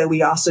great that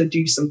we also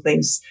do some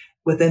things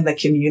within the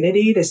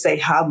community to say,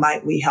 how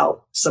might we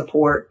help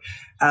support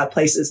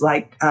places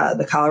like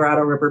the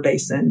Colorado River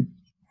Basin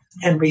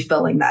and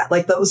refilling that?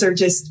 Like, those are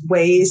just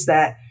ways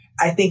that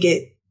I think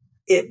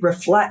it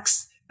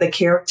reflects the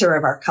character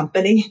of our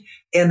company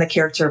and the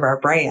character of our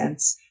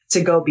brands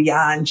to go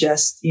beyond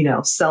just,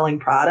 selling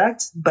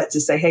product, but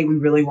to say, hey, we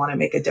really want to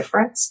make a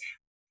difference.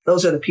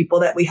 Those are the people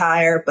that we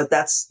hire, but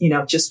that's,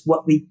 just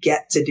what we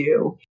get to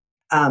do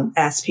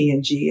as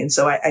P&G. And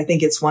so I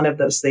think it's one of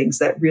those things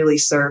that really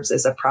serves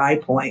as a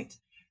pride point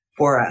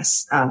for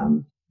us,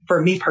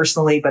 for me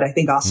personally, but I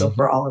think also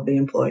for all of the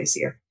employees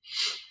here.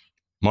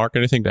 Marc,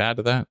 anything to add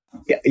to that?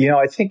 Yeah,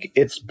 I think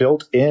it's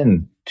built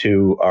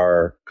into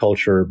our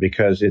culture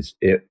because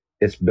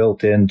it's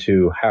built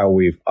into how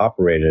we've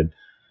operated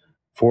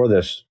for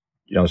this,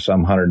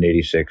 some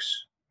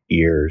 186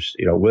 years.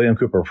 William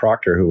Cooper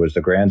Proctor, who was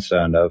the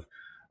grandson of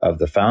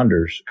the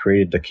founders,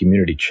 created the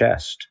community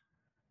chest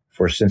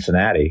for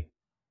Cincinnati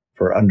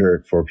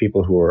for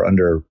people who are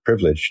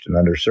underprivileged and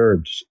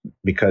underserved,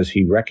 because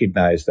he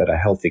recognized that a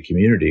healthy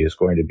community is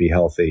going to be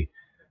healthy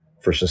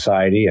for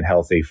society and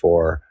healthy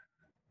for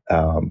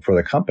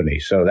the company.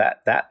 So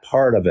that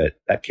part of it,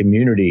 that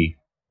community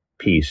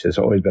piece, has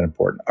always been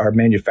important. Our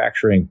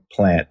manufacturing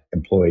plant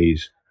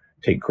employees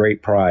take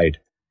great pride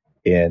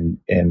in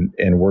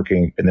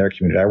working in their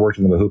community. I worked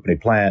in the Mahoopany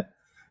plant.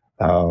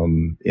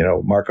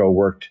 Marchoe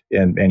worked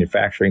in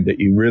manufacturing. That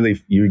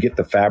you get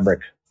the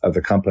fabric of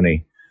the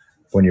company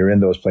when you're in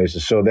those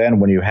places. So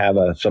then when you have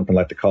something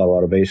like the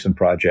Colorado Basin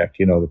Project,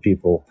 the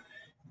people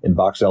in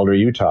Box Elder,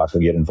 Utah can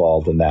get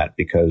involved in that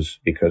because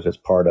it's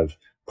part of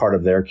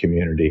their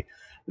community.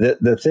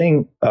 The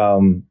thing,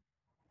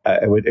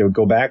 it would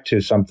go back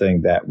to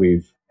something that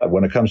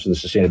when it comes to the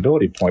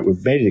sustainability point,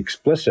 we've made it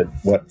explicit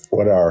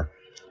what our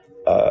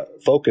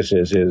focus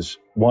is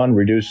one,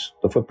 reduce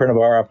the footprint of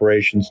our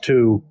operations,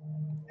 two,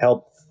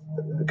 help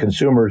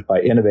consumers by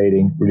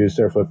innovating, reduce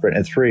their footprint,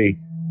 and three,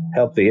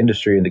 help the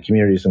industry and the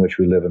communities in which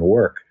we live and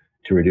work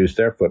to reduce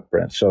their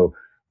footprint. So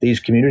these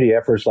community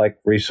efforts like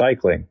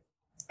recycling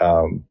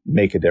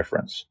make a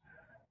difference.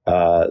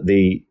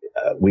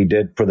 We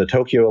did for the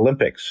Tokyo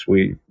Olympics,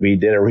 we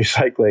did a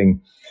recycling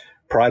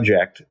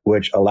project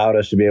which allowed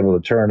us to be able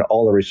to turn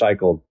all the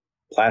recycled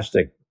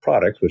plastic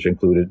products, which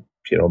included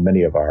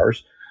many of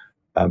ours,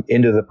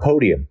 into the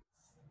podium.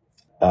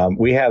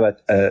 We have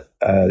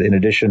in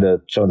addition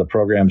to some of the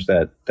programs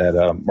that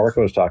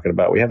Marco was talking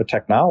about, we have a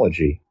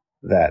technology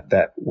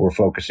that we're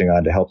focusing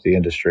on to help the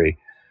industry.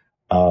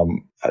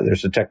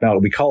 There's a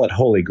technology, we call it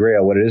Holy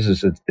Grail. What it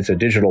is it's a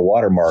digital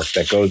watermark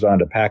that goes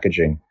onto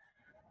packaging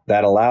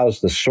that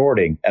allows the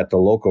sorting at the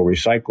local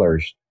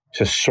recyclers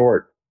to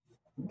sort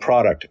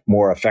product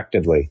more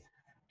effectively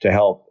to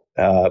help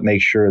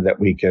make sure that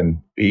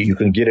you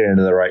can get it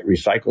into the right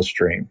recycle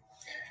stream.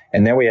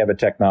 And then we have a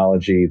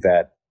technology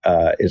that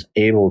is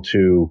able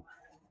to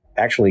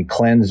actually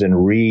cleanse and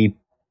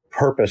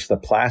repurpose the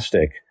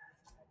plastic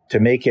to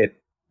make it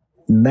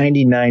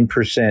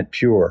 99%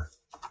 pure.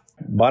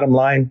 Bottom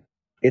line,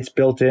 it's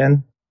built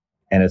in,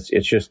 and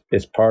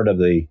it's part of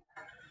the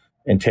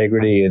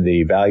integrity and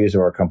the values of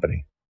our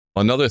company.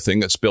 Another thing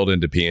that's built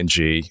into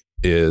P&G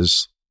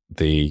is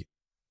the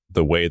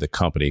way the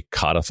company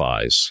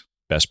codifies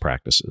best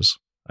practices.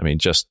 I mean,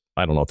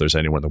 I don't know if there's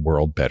anyone in the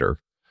world better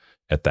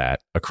at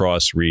that,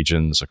 across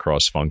regions,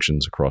 across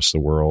functions, across the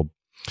world.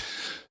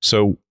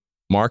 So,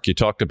 Marc, you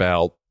talked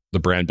about the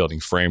brand building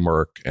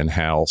framework and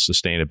how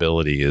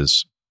sustainability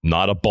is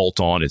not a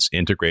bolt-on, it's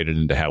integrated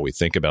into how we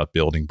think about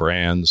building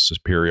brands,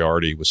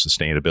 superiority with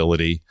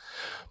sustainability.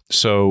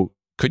 So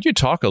could you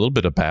talk a little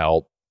bit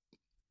about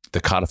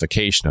the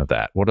codification of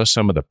that? What are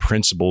some of the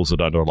principles that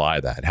underlie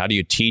that? How do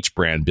you teach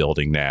brand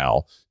building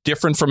now,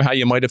 different from how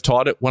you might have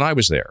taught it when I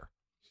was there?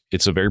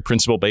 It's a very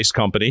principle-based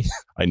company.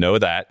 I know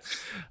that.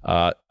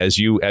 As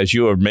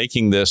you are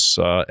making this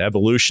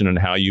evolution in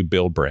how you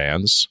build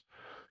brands,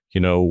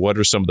 what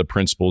are some of the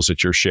principles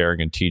that you're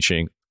sharing and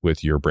teaching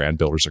with your brand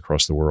builders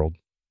across the world?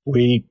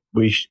 We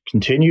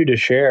continue to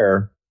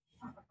share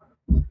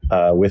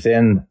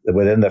within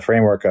the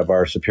framework of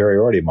our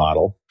superiority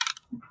model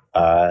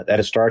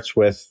that it starts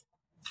with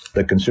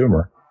the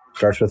consumer.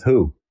 Starts with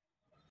who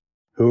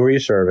are you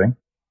serving?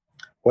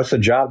 What's the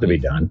job to be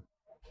done?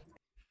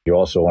 You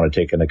also want to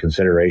take into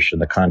consideration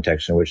the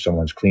context in which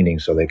someone's cleaning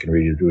so they can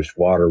reduce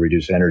water,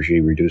 reduce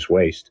energy, reduce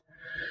waste.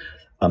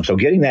 So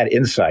getting that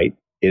insight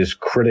is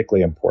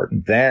critically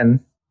important.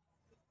 Then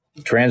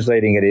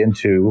translating it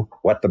into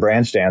what the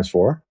brand stands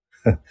for.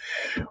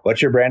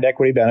 What's your brand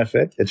equity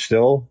benefit? It's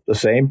still the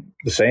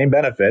same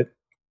benefit,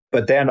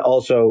 but then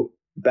also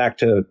back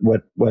to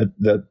what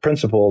the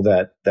principle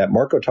that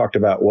Marco talked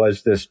about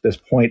was this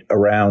point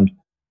around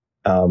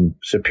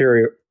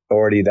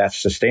superiority that's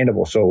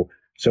sustainable. So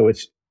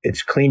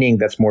it's cleaning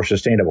that's more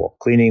sustainable,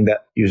 cleaning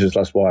that uses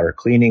less water,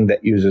 cleaning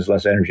that uses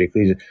less energy,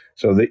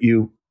 so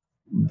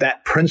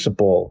that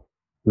principle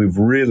we've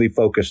really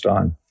focused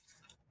on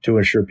to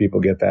ensure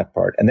people get that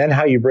part. And then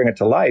how you bring it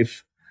to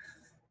life,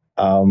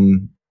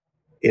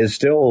 is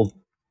still,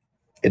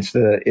 it's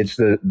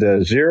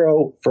the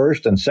zero,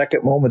 first, and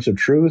second moments of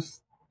truth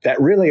that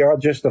really are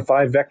just the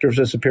 5 vectors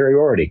of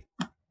superiority.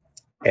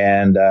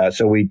 And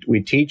so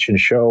we teach and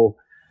show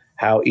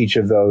how each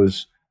of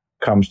those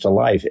comes to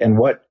life. And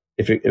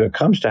if it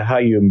comes to how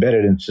you embed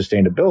it in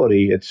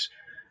sustainability,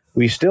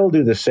 we still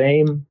do the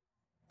same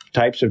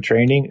types of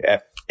training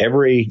at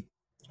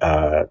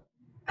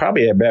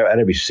probably about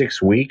every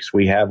 6 weeks.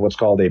 We have what's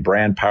called a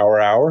brand power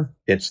hour.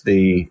 It's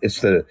the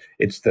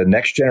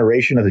next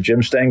generation of the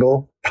Jim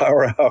Stengel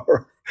Power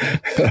Hour.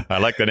 I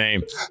like the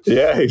name.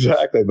 Yeah,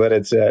 exactly. But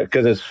it's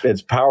because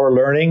it's power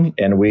learning,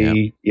 and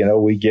we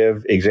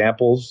give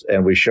examples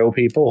and we show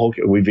people.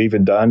 We've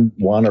even done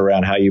one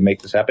around how you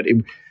make this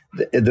happen.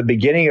 The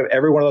beginning of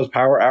every one of those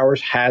power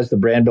hours has the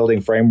brand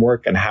building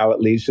framework and how it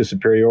leads to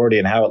superiority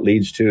and how it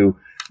leads to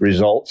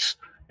results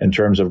in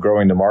terms of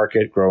growing the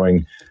market,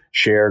 growing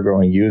share,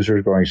 growing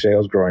users, growing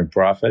sales, growing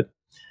profit.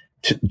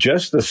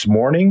 Just this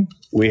morning,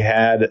 we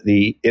had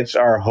the It's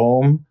Our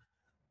Home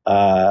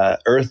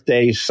Earth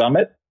Day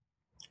Summit,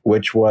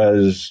 which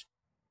was,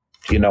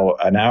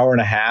 an hour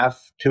and a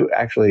half to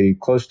actually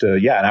close to,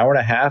 an hour and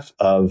a half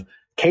of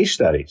case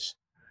studies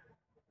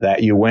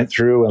that you went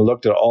through and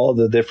looked at all of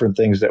the different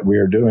things that we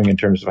are doing in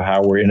terms of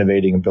how we're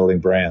innovating and building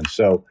brands.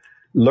 So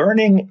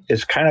learning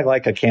is kind of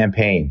like a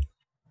campaign.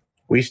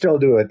 We still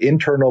do an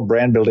internal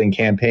brand building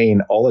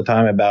campaign all the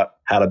time about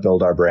how to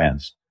build our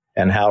brands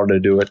and how to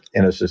do it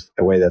in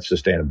a way that's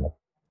sustainable.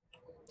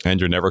 And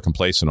you're never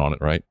complacent on it,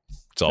 right?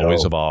 It's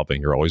always evolving.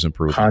 You're always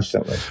improving.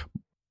 Constantly.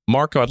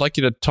 Marco, I'd like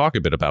you to talk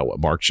a bit about what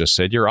Marc just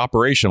said. You're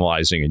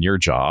operationalizing in your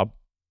job,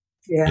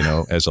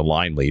 as a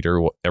line leader,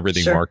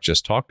 everything Marc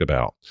just talked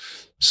about.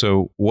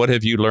 So what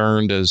have you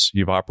learned as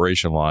you've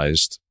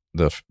operationalized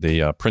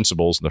the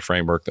principles and the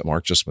framework that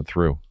Marc just went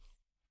through?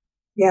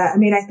 Yeah,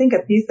 I think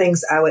a few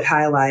things I would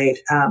highlight.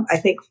 I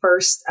think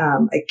first,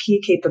 a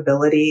key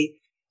capability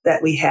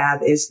that we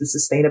have is the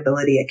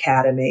Sustainability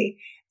Academy.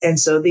 And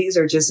so these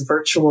are just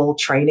virtual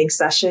training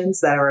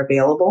sessions that are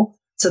available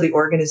to the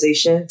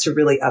organization to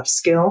really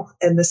upskill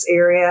in this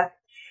area.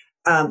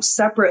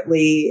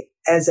 Separately,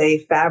 as a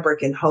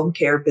fabric and home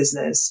care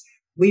business,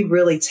 we've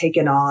really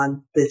taken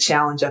on the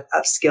challenge of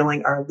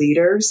upskilling our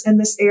leaders in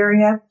this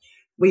area.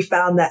 We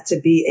found that to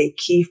be a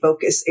key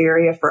focus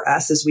area for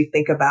us as we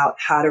think about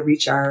how to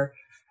reach our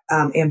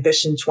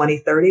Ambition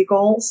 2030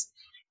 goals.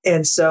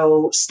 And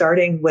so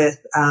starting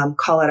with,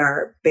 call it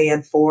our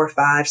band 4 or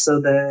 5,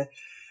 so the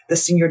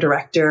senior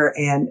director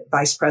and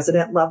vice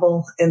president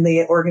level in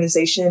the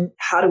organization,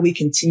 how do we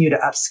continue to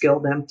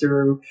upskill them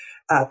through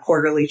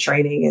quarterly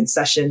training and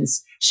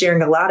sessions,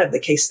 sharing a lot of the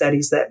case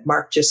studies that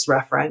Marc just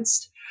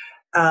referenced.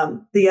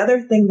 The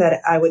other thing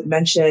that I would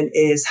mention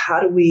is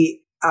how do we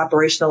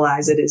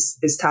operationalize it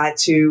is tied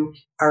to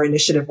our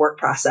initiative work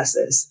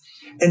processes.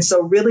 And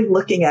so really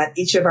looking at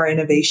each of our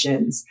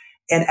innovations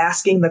and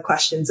asking the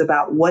questions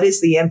about what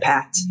is the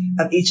impact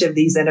of each of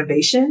these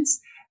innovations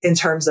in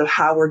terms of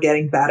how we're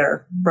getting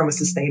better from a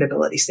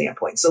sustainability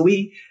standpoint. So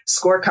we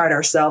scorecard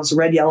ourselves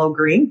red, yellow,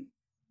 green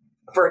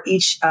for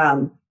each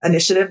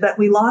initiative that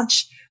we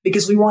launch,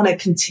 because we want to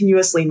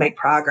continuously make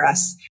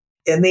progress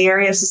in the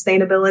area of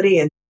sustainability.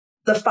 And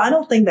the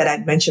final thing that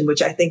I'd mentioned,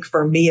 which I think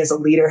for me as a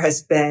leader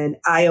has been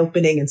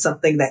eye-opening and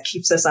something that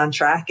keeps us on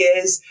track,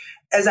 is,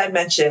 as I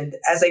mentioned,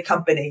 as a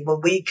company,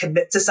 when we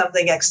commit to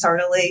something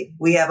externally,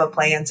 we have a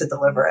plan to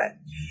deliver it.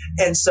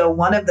 And so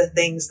one of the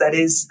things that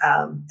is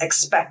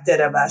expected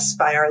of us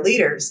by our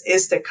leaders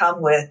is to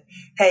come with,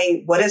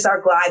 hey, what is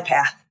our glide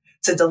path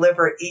to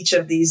deliver each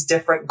of these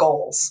different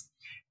goals?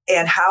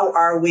 And how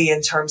are we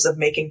in terms of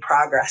making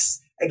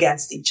progress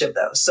against each of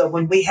those? So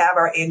when we have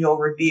our annual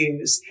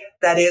reviews,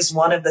 that is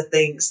one of the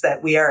things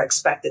that we are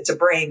expected to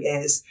bring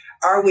is,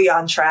 are we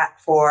on track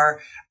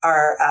for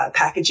our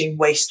packaging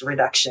waste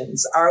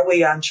reductions? Are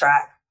we on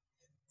track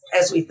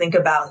as we think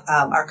about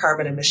our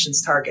carbon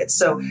emissions targets?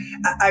 So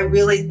I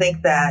really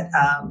think that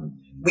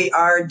we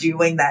are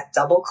doing that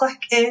double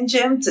click in,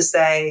 Jim, to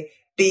say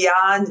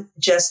beyond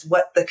just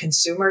what the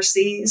consumer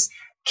sees,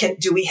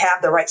 do we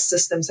have the right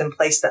systems in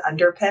place to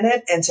underpin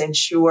it and to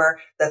ensure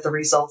that the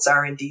results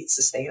are indeed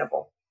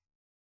sustainable?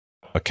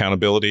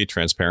 Accountability,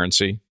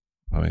 transparency,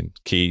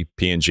 key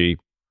P&G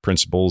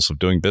principles of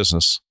doing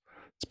business.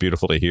 It's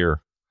beautiful to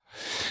hear.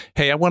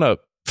 Hey, I want to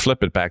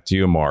flip it back to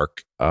you,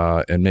 Marc,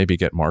 and maybe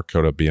get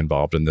Marco to be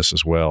involved in this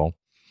as well.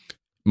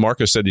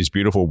 Marco said these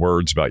beautiful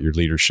words about your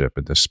leadership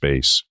in this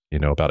space,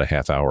 about a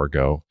half hour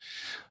ago.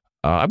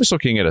 I was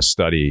looking at a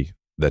study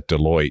that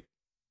Deloitte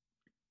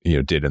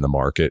did in the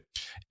market.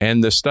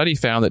 And the study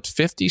found that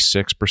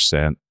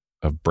 56%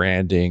 of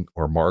branding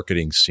or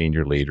marketing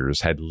senior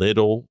leaders had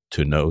little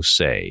to no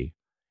say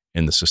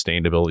in the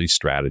sustainability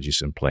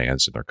strategies and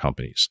plans in their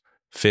companies.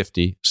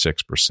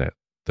 56%,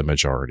 the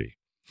majority,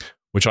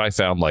 which I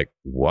found like,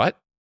 what?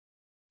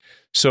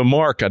 So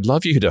Marc, I'd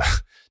love you to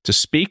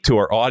speak to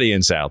our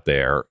audience out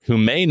there who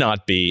may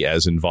not be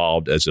as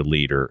involved as a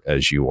leader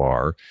as you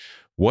are.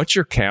 What's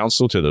your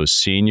counsel to those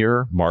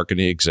senior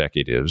marketing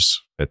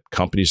executives at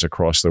companies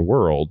across the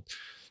world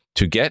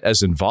to get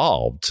as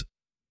involved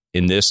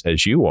in this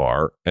as you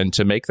are and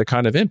to make the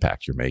kind of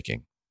impact you're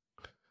making.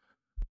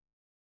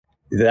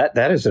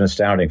 That is an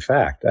astounding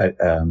fact. I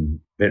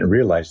didn't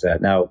realize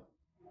that. Now,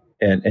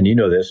 and you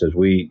know this, as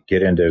we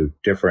get into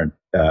different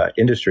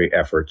industry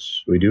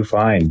efforts, we do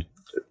find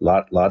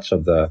lots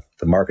of the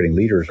marketing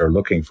leaders are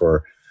looking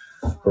for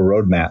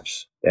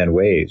roadmaps and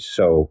ways.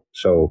 So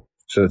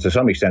to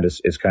some extent,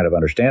 it's kind of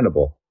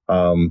understandable.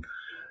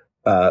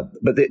 But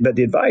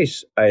the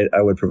advice I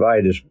would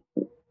provide is,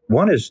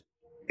 one is,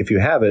 if you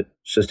have it,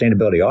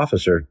 sustainability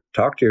officer,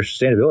 talk to your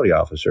sustainability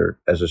officer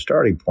as a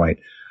starting point.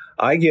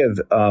 I give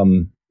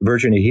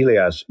Virginia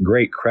Helios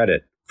great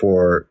credit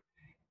for,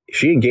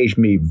 she engaged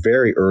me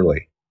very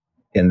early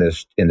in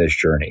this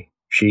journey.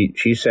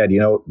 She said,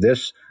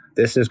 this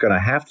is going to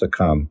have to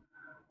come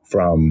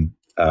from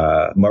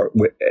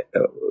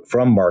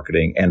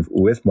marketing and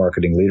with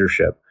marketing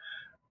leadership,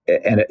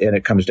 and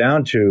it comes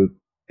down to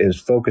is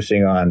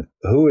focusing on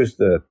who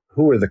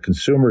are the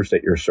consumers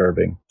that you're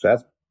serving. So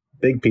that's a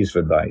big piece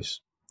of advice.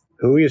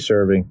 Who are you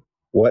serving?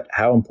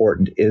 How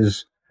important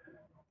is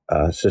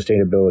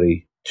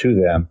sustainability to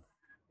them,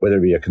 whether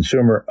it be a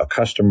consumer, a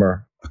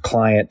customer, a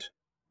client,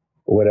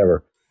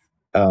 whatever.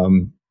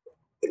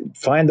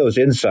 Find those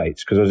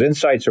insights, because those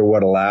insights are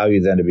what allow you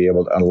then to be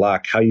able to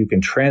unlock how you can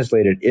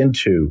translate it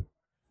into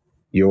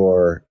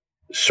your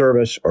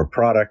service or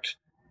product,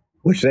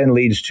 which then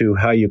leads to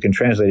how you can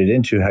translate it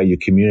into how you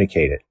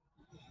communicate it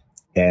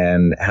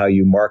and how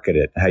you market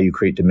it, how you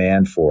create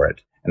demand for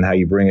it, and how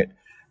you bring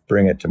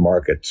it to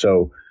market.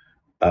 So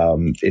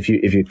if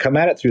you come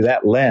at it through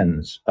that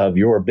lens of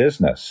your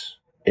business,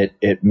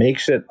 it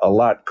makes it a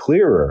lot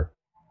clearer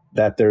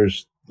that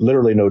there's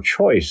literally no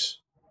choice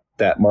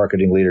that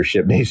marketing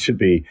leadership needs to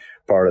be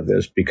part of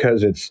this,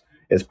 because it's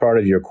part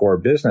of your core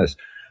business.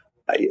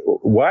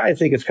 Why I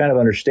think it's kind of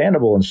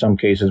understandable in some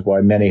cases why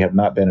many have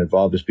not been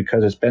involved is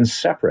because it's been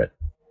separate.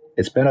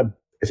 It's been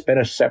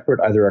a separate,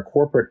 either a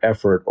corporate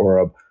effort or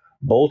a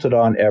bolted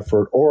on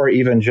effort, or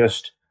even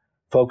just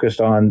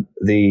focused on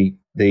the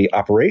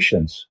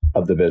operations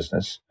of the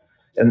business.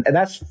 And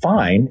that's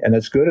fine, and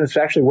that's good, and it's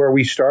actually where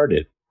we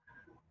started.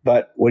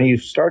 But when you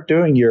start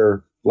doing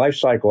your life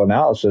cycle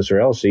analysis, or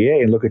LCA,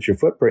 and look at your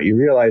footprint, you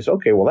realize,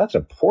 okay, well, that's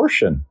a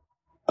portion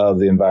of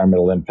the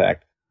environmental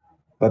impact.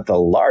 But the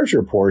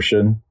larger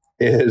portion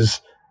is,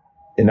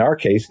 in our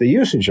case, the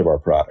usage of our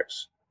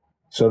products.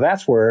 So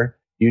that's where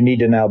you need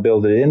to now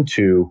build it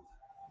into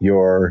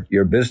your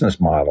business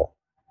model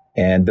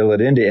and build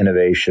it into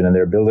innovation,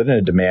 and build it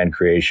into demand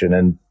creation.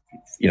 And,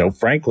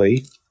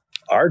 frankly,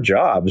 our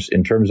jobs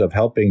in terms of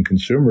helping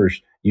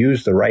consumers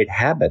use the right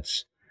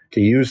habits to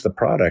use the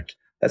product,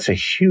 that's a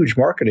huge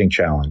marketing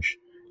challenge.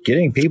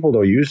 Getting people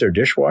to use their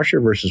dishwasher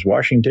versus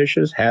washing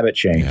dishes, habit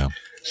change. Yeah.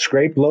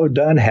 Scrape load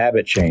done,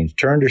 habit change.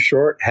 Turn to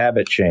short,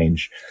 habit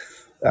change.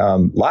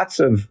 Lots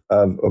of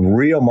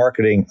real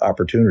marketing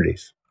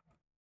opportunities.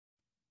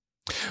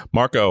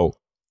 Marco,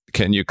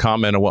 can you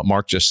comment on what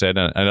Marc just said?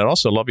 And I'd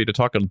also love you to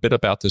talk a bit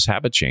about this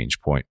habit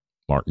change point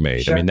Marc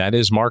made. Sure. I mean, that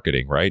is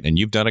marketing, right? And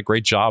you've done a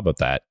great job of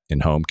that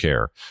in home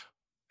care.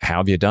 How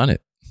have you done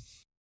it?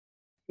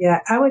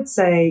 Yeah, I would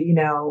say,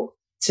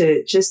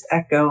 to just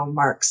echo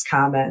Marc's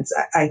comments,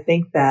 I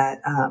think that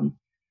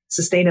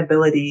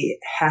sustainability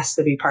has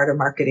to be part of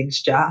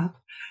marketing's job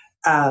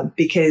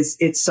because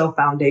it's so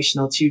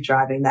foundational to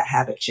driving that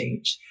habit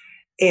change.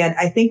 And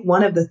I think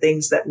one of the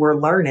things that we're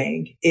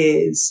learning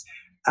is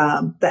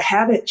the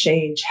habit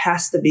change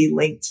has to be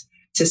linked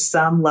to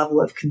some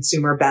level of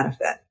consumer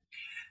benefit.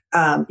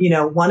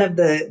 One of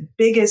the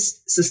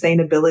biggest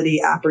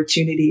sustainability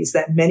opportunities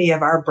that many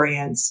of our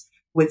brands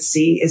would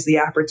see is the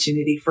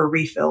opportunity for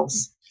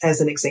refills, as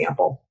an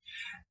example.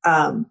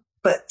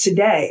 But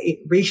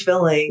today,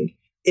 refilling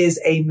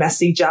is a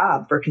messy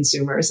job for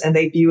consumers, and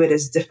they view it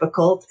as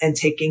difficult and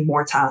taking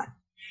more time.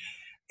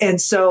 And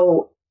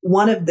so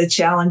one of the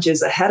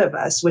challenges ahead of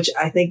us, which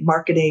I think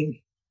marketing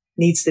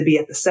needs to be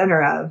at the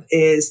center of,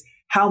 is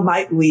how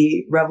might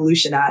we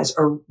revolutionize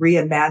or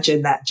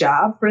reimagine that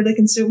job for the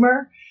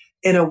consumer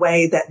in a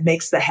way that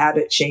makes the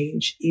habit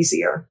change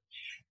easier.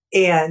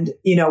 And,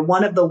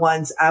 one of the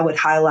ones I would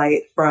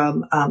highlight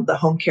from the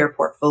home care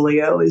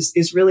portfolio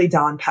is really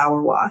Dawn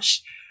Power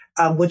Wash,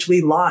 which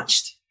we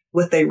launched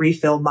with a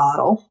refill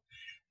model.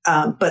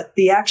 But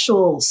the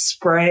actual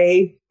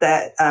spray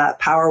that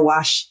Power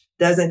Wash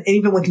does, and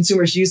even when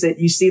consumers use it,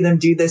 you see them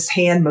do this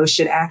hand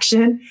motion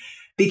action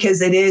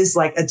because it is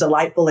like a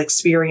delightful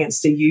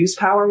experience to use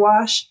Power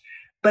Wash.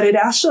 But it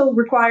also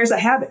requires a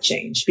habit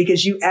change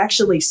because you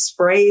actually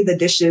spray the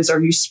dishes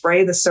or you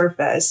spray the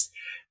surface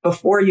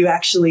before you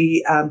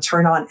actually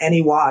turn on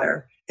any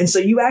water. And so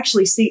you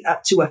actually see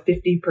up to a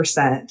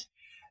 50%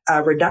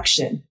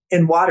 reduction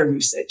in water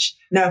usage.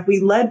 Now, if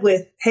we led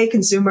with, hey,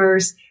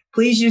 consumers,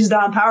 please use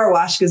Dawn Power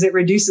Wash because it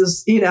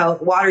reduces,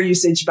 water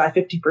usage by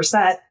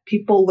 50%,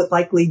 people would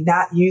likely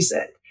not use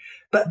it.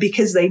 But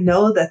because they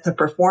know that the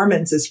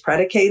performance is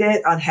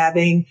predicated on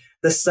having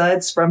the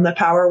suds from the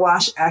Power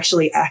Wash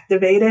actually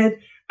activated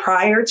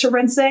prior to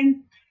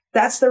rinsing,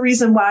 that's the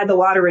reason why the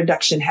water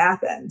reduction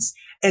happens.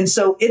 And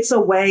so it's a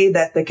way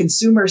that the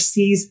consumer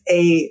sees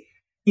a,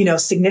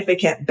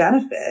 significant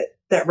benefit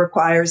that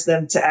requires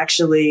them to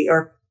actually,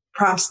 or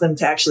prompts them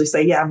to actually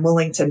say, yeah, I'm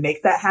willing to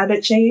make that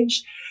habit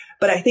change.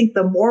 But I think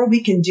the more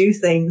we can do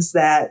things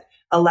that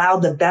allow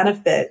the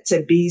benefit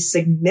to be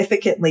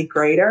significantly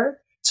greater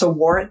to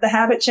warrant the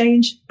habit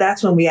change,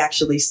 that's when we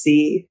actually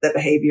see the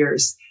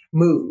behaviors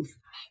move.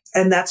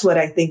 And that's what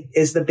I think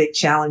is the big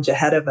challenge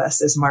ahead of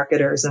us as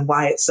marketers, and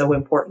why it's so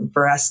important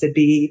for us to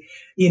be,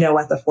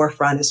 at the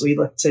forefront as we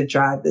look to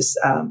drive this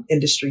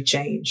industry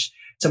change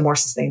to more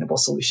sustainable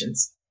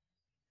solutions.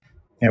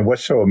 And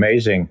what's so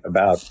amazing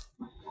about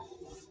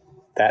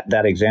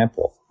that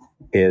example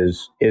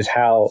is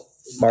how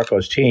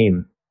Marco's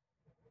team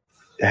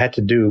had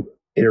to do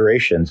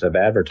iterations of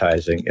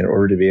advertising in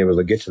order to be able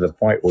to get to the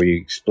point where you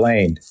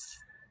explained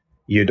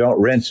you don't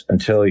rinse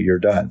until you're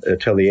done,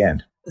 until the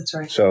end. That's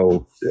right.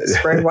 So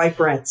spray, wipe,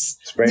 rinse.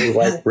 Spray,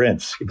 wipe,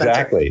 rinse.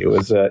 Exactly.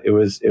 Right. It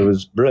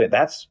was brilliant.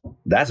 That's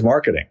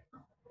marketing,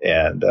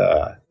 and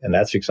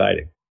that's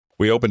exciting.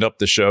 We opened up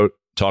the show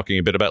talking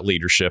a bit about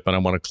leadership, and I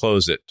want to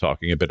close it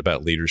talking a bit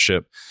about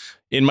leadership.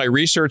 In my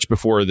research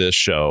before this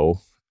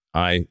show,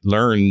 I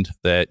learned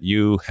that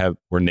you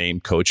were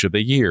named Coach of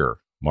the Year,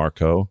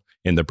 Marchoe,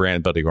 in the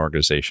brand building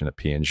organization at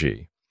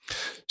P&G.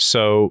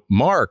 So,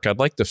 Marc, I'd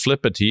like to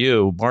flip it to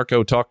you.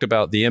 Marchoe talked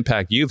about the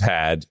impact you've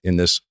had in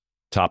this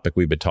topic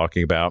we've been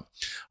talking about.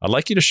 I'd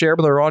like you to share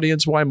with our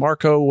audience why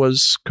Marchoe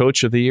was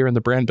Coach of the Year in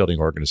the brand building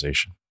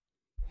organization.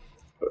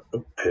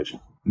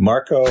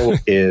 Marchoe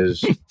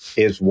is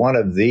one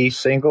of the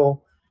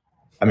single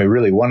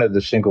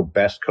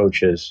best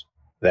coaches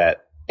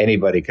that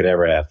anybody could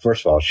ever have.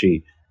 First of all,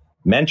 she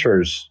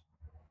mentors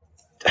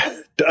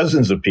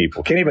dozens of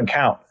people. Can't even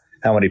count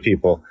how many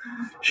people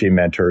she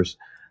mentors.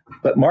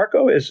 But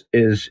Marchoe is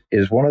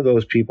one of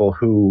those people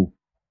who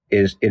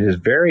it is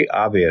very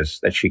obvious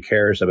that she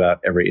cares about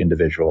every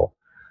individual.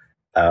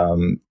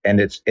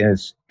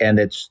 There's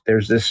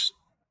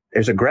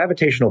a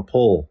gravitational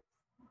pull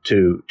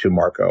to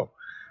Marchoe.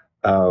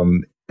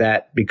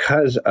 That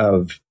because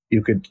of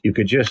you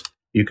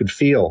could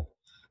feel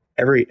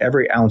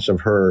every ounce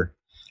of her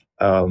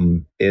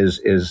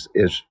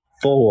is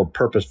full of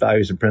purpose,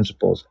 values, and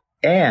principles.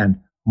 And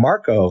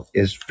Marchoe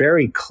is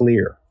very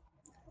clear.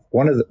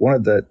 One of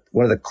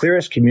the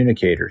clearest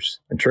communicators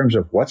in terms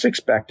of what's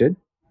expected,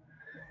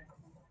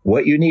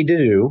 what you need to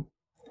do,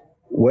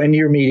 when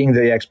you're meeting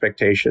the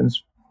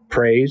expectations,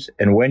 praise,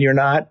 and when you're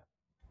not,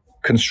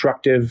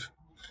 constructive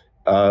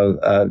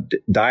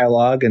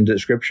dialogue and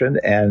description,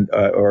 and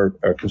or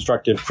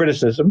constructive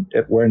criticism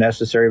if where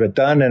necessary, but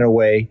done in a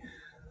way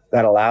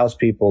that allows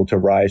people to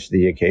rise to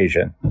the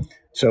occasion.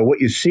 So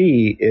what you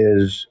see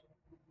is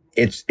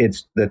it's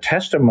the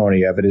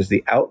testimony of it is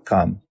the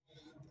outcome,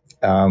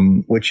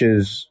 which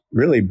is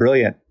really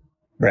brilliant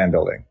brand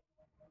building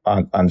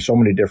on so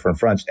many different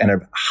fronts, and a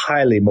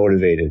highly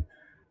motivated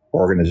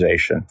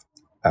organization.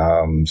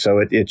 So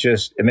it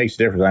makes a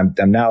difference.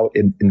 I'm now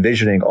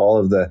envisioning all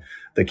of the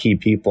key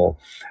people,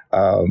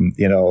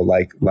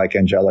 like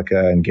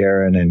Angelica and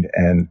Garen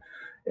and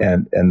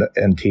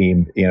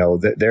team.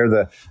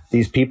 They're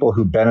these people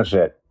who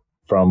benefit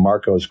from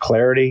Marchoe's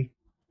clarity,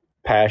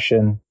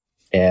 passion,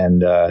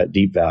 and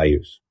deep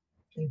values.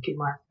 Thank you,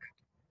 Marc.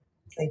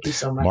 Thank you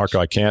so much. Marc,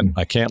 I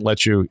can't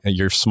let you,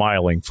 you're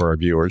smiling for our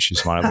viewers.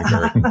 She's smiling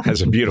there,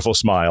 has a beautiful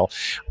smile.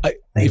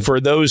 For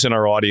those in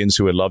our audience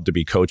who would love to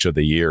be Coach of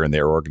the Year in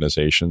their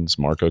organizations,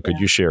 Marchoe, could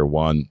you share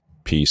one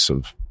piece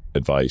of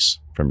advice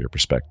from your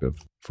perspective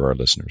for our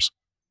listeners?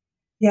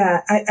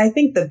 Yeah, I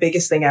think the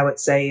biggest thing I would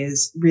say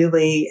is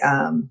really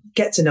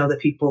get to know the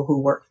people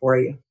who work for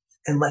you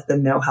and let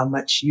them know how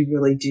much you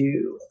really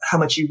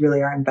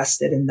are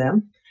invested in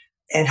them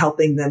and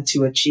helping them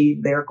to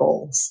achieve their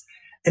goals,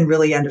 and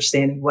really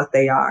understanding what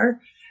they are.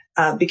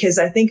 Because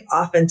I think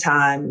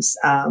oftentimes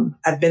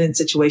I've been in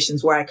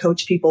situations where I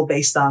coach people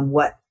based on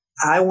what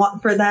I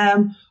want for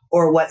them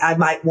or what I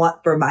might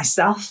want for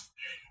myself.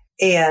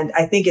 And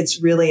I think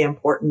it's really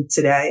important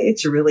today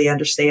to really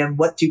understand,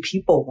 what do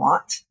people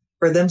want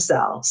for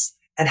themselves,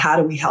 and how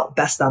do we help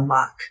best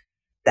unlock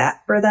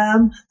that for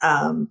them,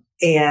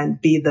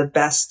 and be the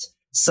best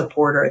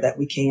supporter that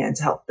we can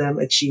to help them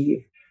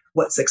achieve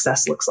what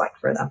success looks like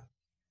for them.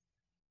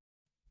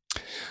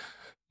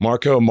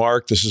 Marchoe,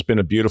 Marc, this has been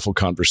a beautiful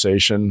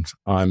conversation.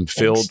 I'm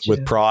filled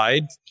with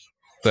pride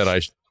that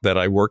I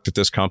worked at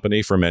this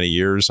company for many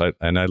years,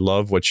 and I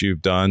love what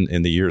you've done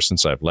in the years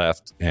since I've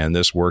left. And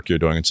this work you're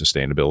doing in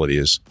sustainability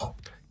is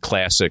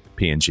classic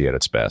P&G at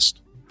its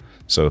best.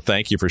 So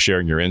thank you for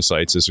sharing your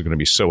insights. This is going to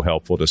be so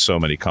helpful to so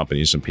many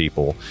companies and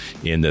people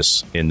in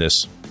this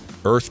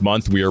Earth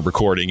Month we are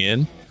recording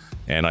in.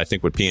 And I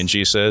think what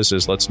P&G says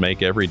is, let's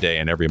make every day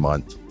and every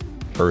month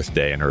Earth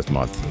Day and Earth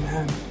Month.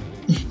 Amen.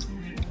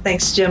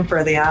 Thanks, Jim,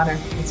 for the honor.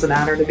 It's an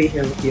honor to be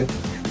here with you.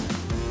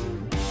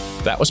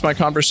 That was my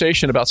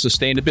conversation about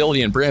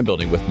sustainability and brand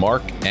building with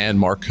Marc and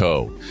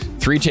Marchoe.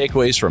 3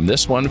 takeaways from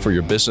this one for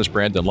your business,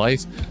 brand, and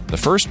life. The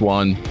first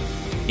one,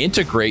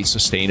 integrate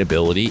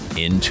sustainability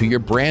into your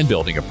brand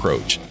building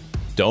approach.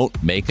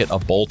 Don't make it a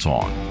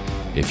bolt-on.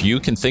 If you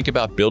can think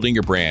about building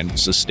your brand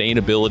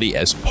sustainability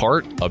as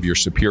part of your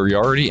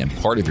superiority and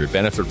part of your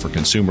benefit for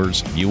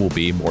consumers, you will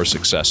be more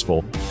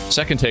successful.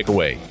 Second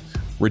takeaway,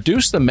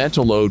 reduce the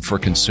mental load for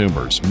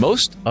consumers.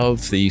 Most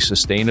of the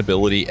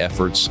sustainability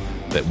efforts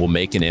that will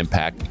make an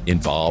impact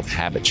involve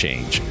habit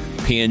change.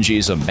 P&G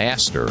is a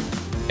master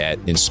at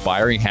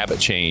inspiring habit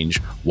change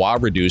while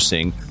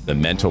reducing the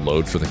mental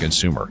load for the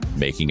consumer,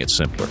 making it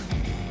simpler.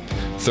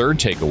 Third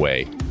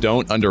takeaway,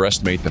 don't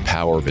underestimate the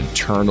power of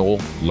internal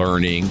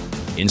learning,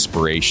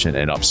 inspiration,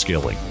 and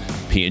upskilling.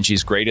 P&G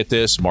is great at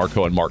this.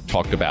 Marchoe and Marc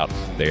talked about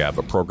they have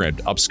a program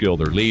to upskill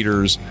their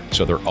leaders,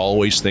 so they're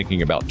always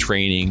thinking about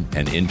training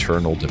and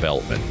internal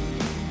development.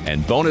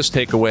 And bonus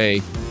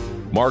takeaway,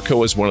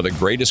 Marchoe is one of the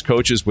greatest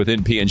coaches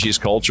within P&G's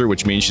culture,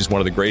 which means she's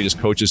one of the greatest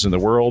coaches in the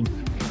world.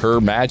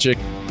 Her magic,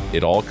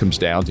 it all comes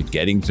down to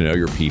getting to know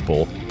your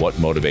people, what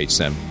motivates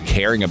them,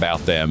 caring about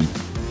them,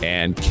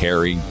 and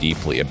caring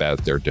deeply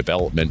about their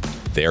development,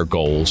 their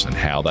goals, and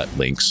how that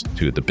links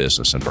to the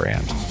business and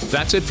brand.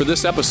 That's it for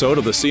this episode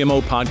of the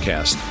CMO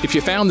Podcast. If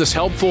you found this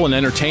helpful and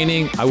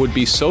entertaining, I would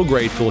be so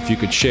grateful if you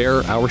could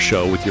share our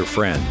show with your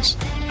friends.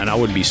 And I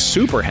would be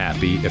super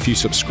happy if you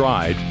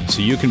subscribed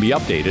so you can be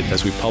updated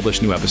as we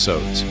publish new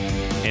episodes.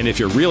 And if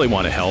you really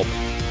want to help,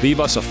 leave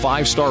us a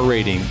 5-star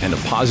rating and a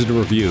positive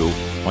review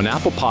on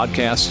Apple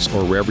Podcasts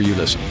or wherever you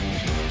listen.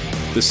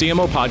 The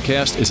CMO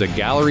Podcast is a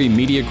Gallery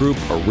Media Group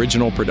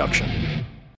original production.